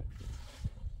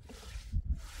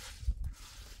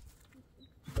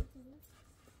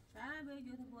شرم به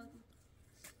جوت باید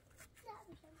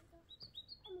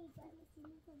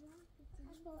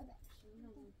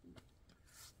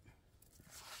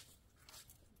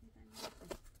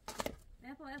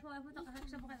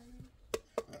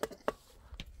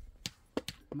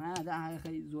ما ده هاي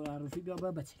خي زور عرفي بيا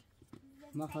بابتي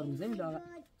ما خرج زي لا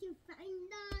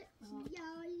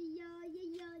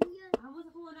همون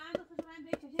خوب نعم بخش من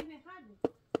بیچه چه میخواد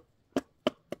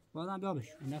بعدم بیا بش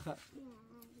نخ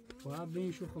و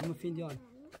بین شو خب مفين ديال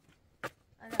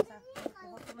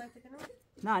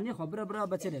نه نه خب برا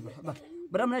بتله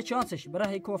برا من شانسش برا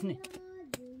هي كوفني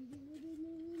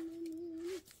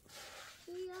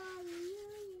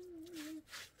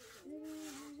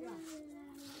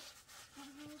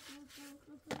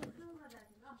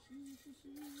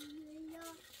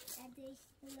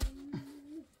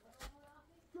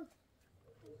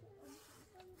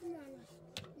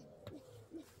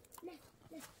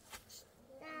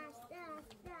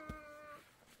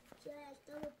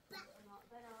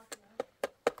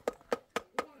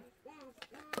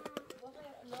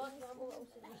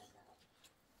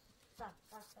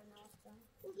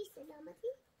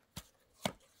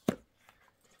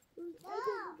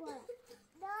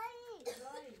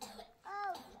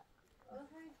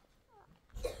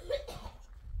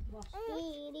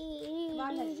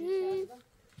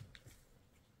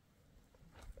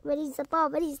Where's the ball?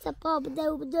 Where's the ball?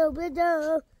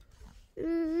 Bedo.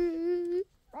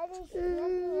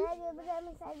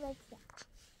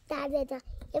 Dada,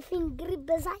 your finger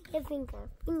beside your finger.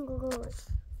 Finger goes.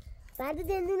 Why did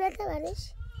they do that?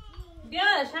 Where's?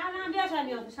 بیا شام بیا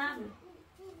شام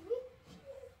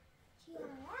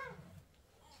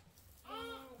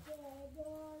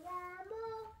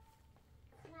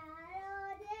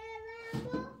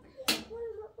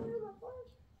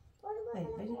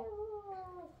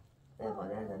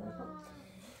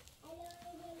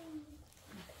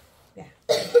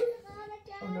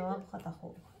اونا بخاطر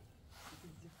خوب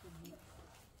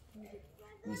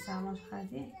میسامش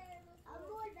خدی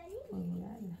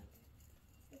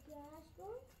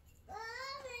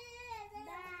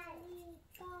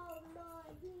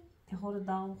تخور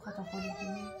داو خاطر خود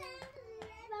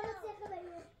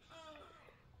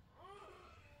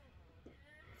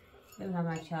ببینم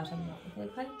من چه هاشم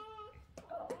میخواد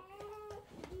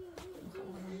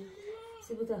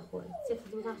سيبو تاخذ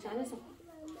سيبو تاخذ على صح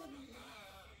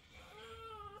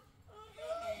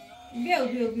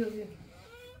بيو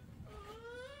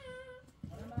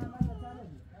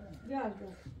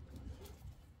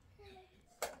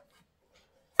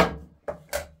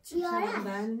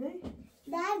چیاره؟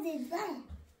 درد بره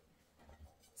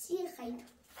چی خیلی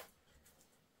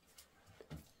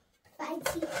باید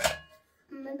چی؟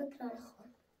 من بکران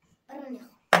خون برا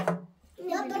نخون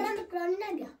یا برا بکرانی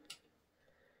نبیا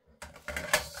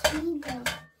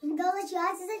این داغ چی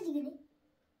هست سر چی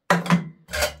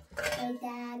ای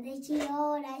درد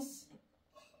چیارش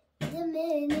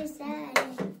زمین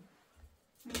سره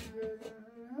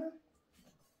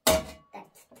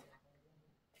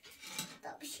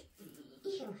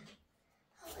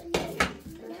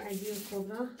عجیب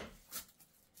کبرا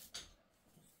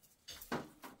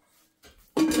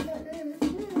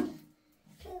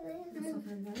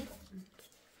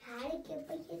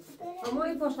اما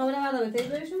این پاش خواهی نمید آمده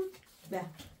تایید بایشون؟ به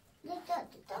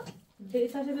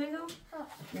تایید تاشه بایدو؟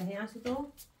 نه هی عصی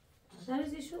تو؟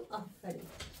 شریزیشون؟ آفرین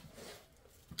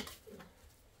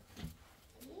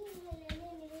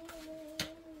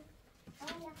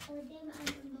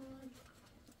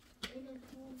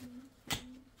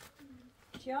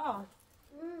چیا؟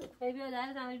 ای بیا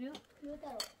در دم بیا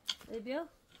ای بیا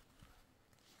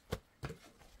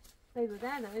ای بیا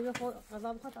در دم ای بیا خود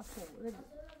غذا بخواد از خود ای بیا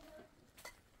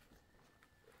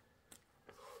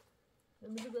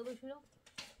نمیدو بیا بشونو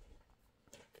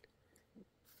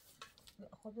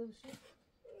خود بیا بشون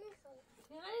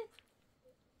میگنی؟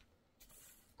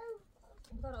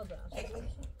 بطار آب برم شد بیا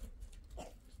بشون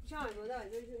چه بیا در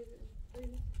بیا بیا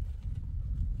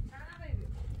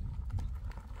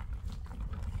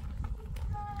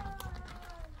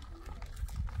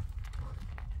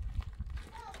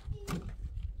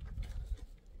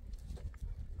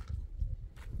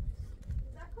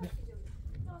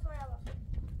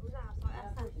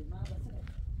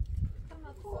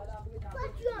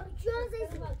Ej,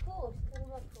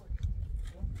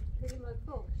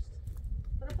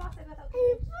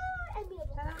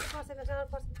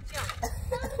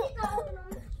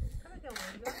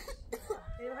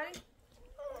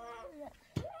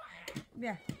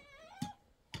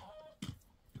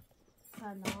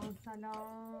 سلام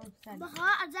سلام سلام بها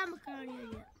ازم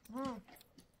کاری ها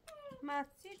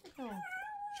مستی تو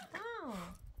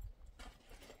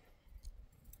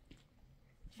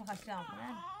بخواه شام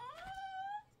کنن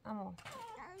اما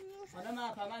حالا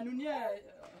من فهمم نونیه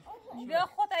بیا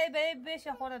خود ای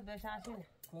بشه خودت بشن چیه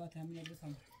کات همینه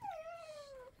بسام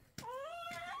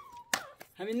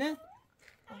همینه؟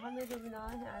 همه دو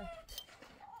بیناه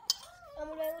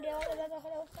اما بگو دیوار رو داخل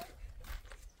افتاد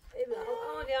ای بیا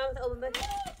اما دیام تا اون بگی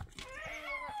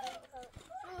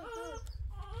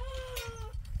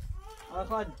آقا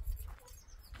خواهد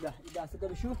ده این دسته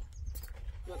داره شو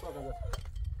یا تو قدر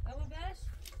اما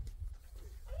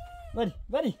بش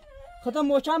بری خطا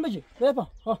محکم بگی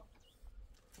بپا ها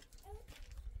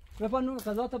بپا نون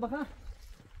قضا تا بخواه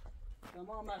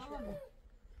تمام مشکل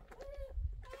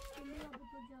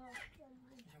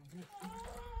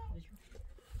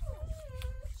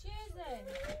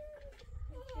چیزه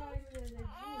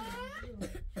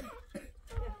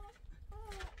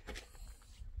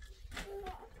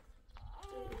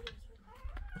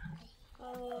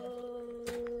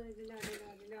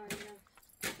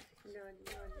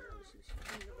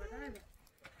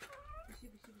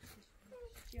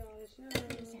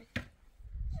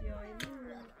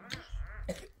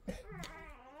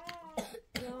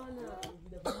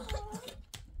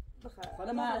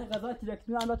حالا من غذا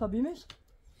ترکتون هم تا بیمش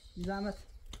زحمت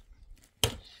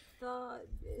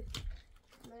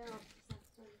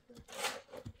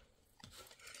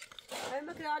هاي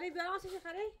مكرالي براسي شي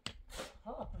خلي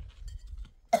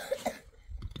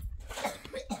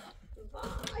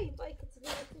باي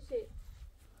كتصير كل شيء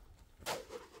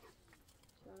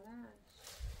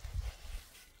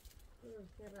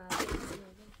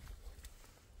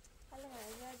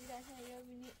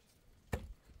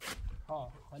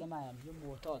حالا من یه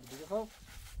معتاد دیگه خب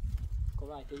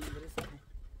کمک این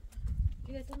برسه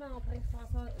كده تمام طريق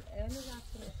خاصة نزعت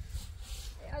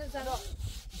أنا زرا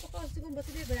فقط تقول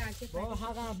بتدي برانك با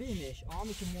حقا بیمش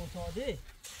آمی که معتاده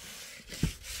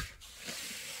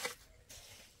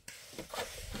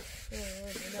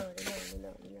لا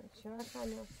شو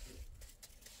خلنا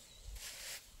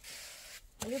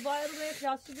اللي بايرو بيه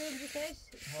كلاسي بيه بيتش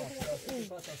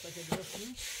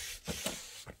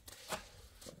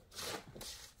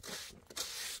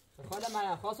حالا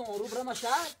من خواستم اون رو برم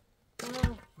شهر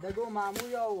دگو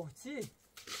معمول یا چی؟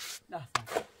 لحظه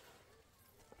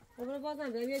خبر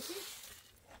بازم بریم چی؟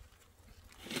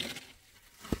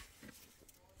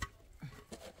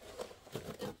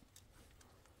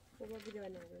 خبر بیدار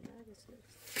نبود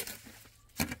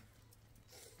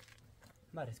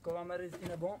مریض کوام مریض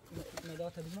اینه بام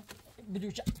مدات بیزم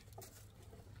بدوچه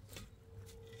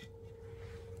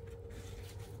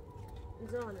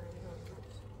زانه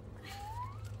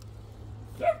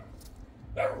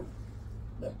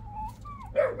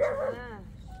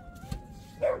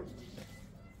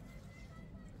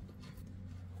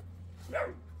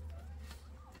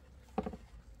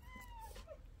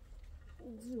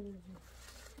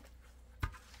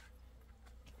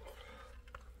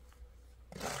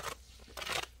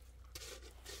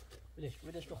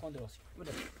بدش بخوان درست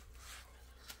بدش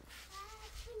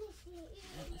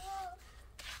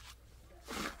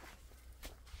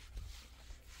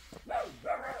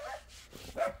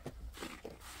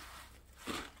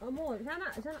امور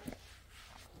sana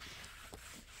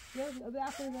يلا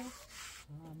بيعطي ده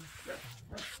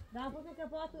ده فوق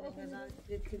كباتو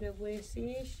كده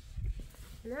بويسيش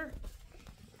لا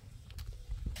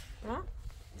ها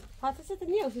حاسه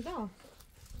تنيو ده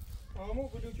آمو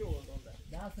بدو چه وردان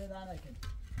ده دست دانه کن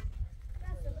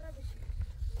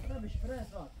ربش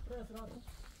فرس رات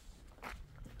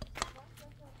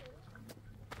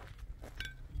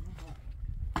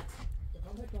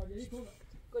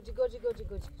Goji.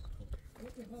 Goji.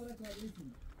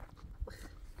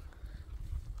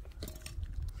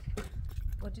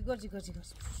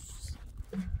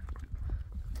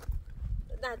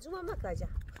 نه جوما مکاجا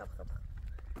خب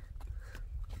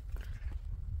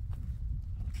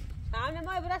همه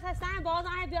ما برس هستن باز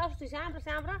آهی بیاش تو شام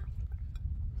برا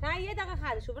تا یه دقیقه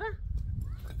خارشو برا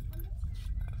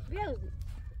بیاوزی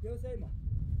یو سیما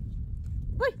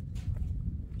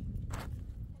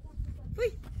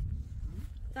فوی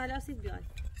تالاسید بیای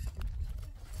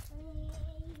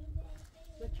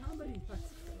کم بریم پس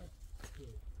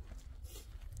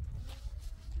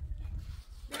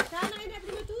تا نه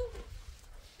نبریم تو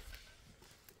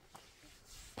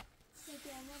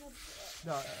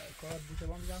دا کار بیشه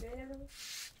بام بیدم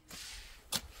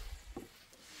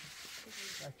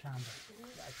دا کم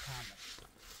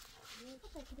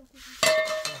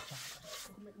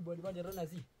بولی با جرا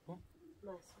نزی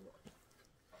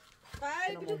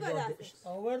خیلی تو بدستش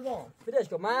آوردم بدش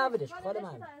کن من بدش خاله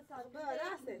من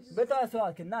بدستش بتا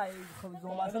سوال کن نه خب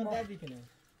زومات ما دردی کنه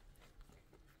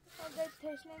خب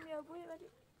تشنه میابوی ولی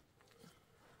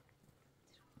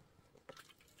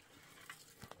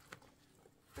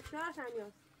شهرش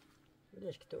همیاست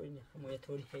بدش که طوری نه خمو یه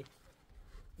طوری هی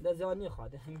ده زیاد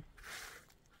نخواده همین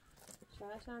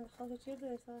شهرش هم خواهد چی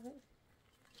برسه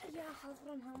یا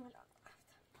خبرم همه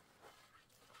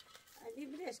علی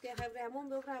بدش که خبرمون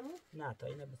ببرمون نه تا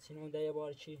اینه بسین اون ده یه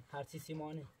بار چی هر چی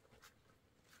سیمانه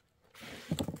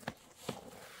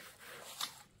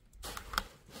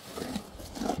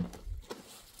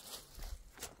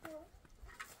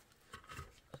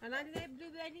خلاص لبلی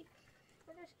بلی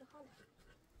بدش که خاله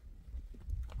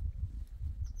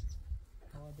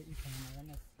هذا إيه كمان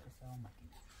أنا أسامة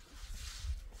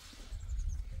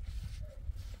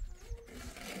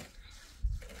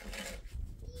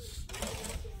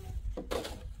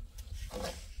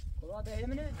كل واحد هي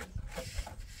منه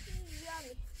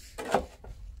یعنی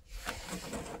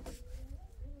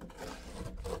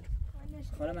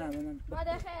ولا ما ما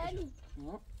ده خیلی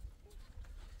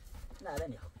لا لا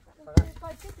نيخ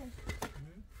قاعدتك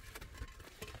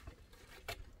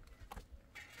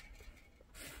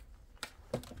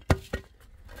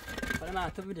ولا ما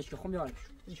تبدش كخم يارك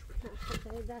شو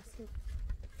خطه دستی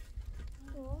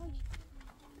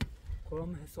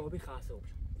كلهم حسابي خاصة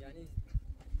يعني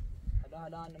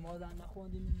هلا نماذج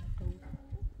نخوندين من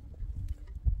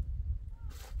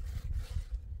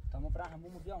تمام فرح مو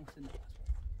مبيعهم سنة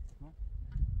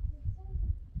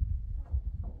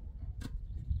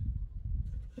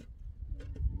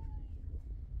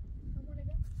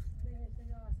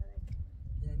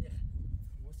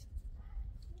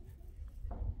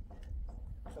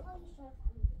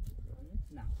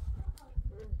نعم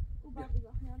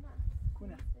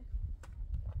كنا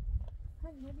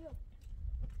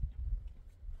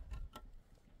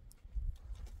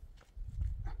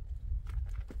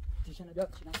تيشنا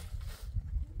بيات شنا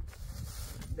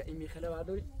ده إمي خلا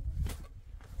وعدوري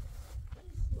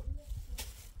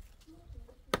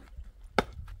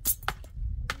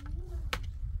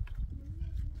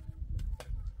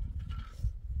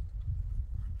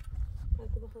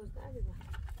حتی بخوز دردی با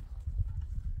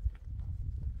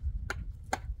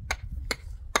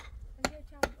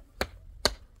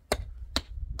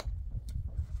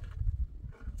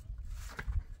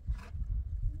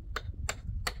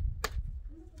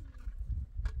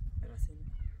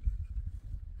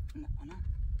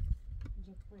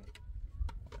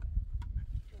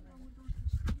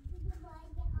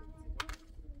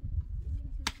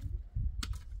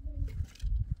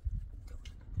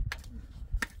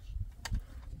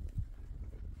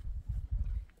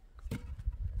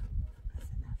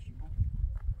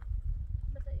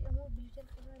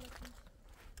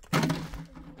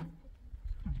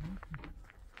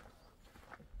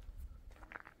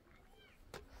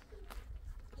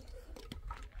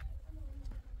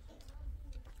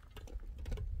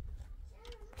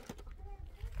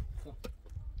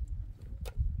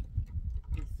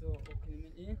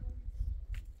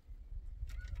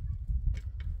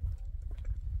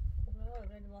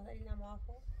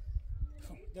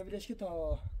ده بدش که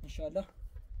تا انشالله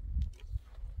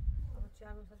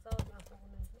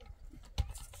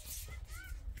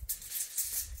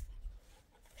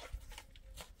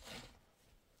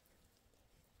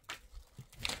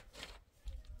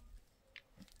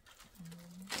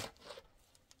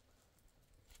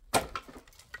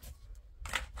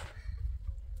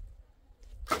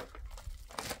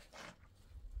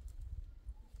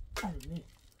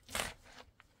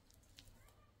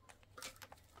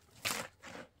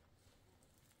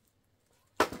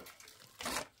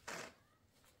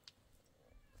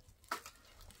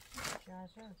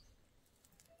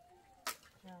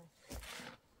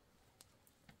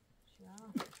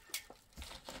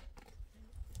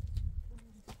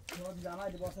شو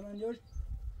زحمت واسه لیوش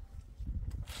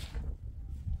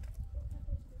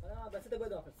انا بس تبغى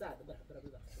داخل ساعد برا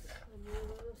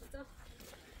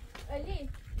علی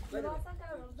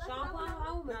شامپو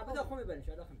هم نه بده خون ببرین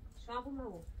شاید شامپو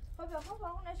هم خب یا خب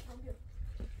اون نشم بیار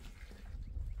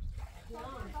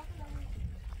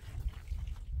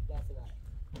دست بر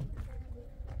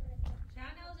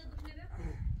چند اوزه دوش نده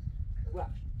وا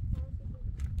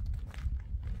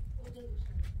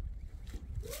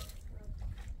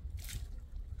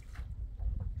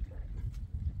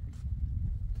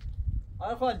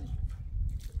آقای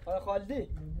خالدی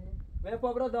به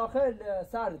پا برا داخل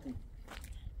سردی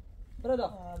برا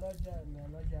داخل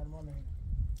لا جرمانه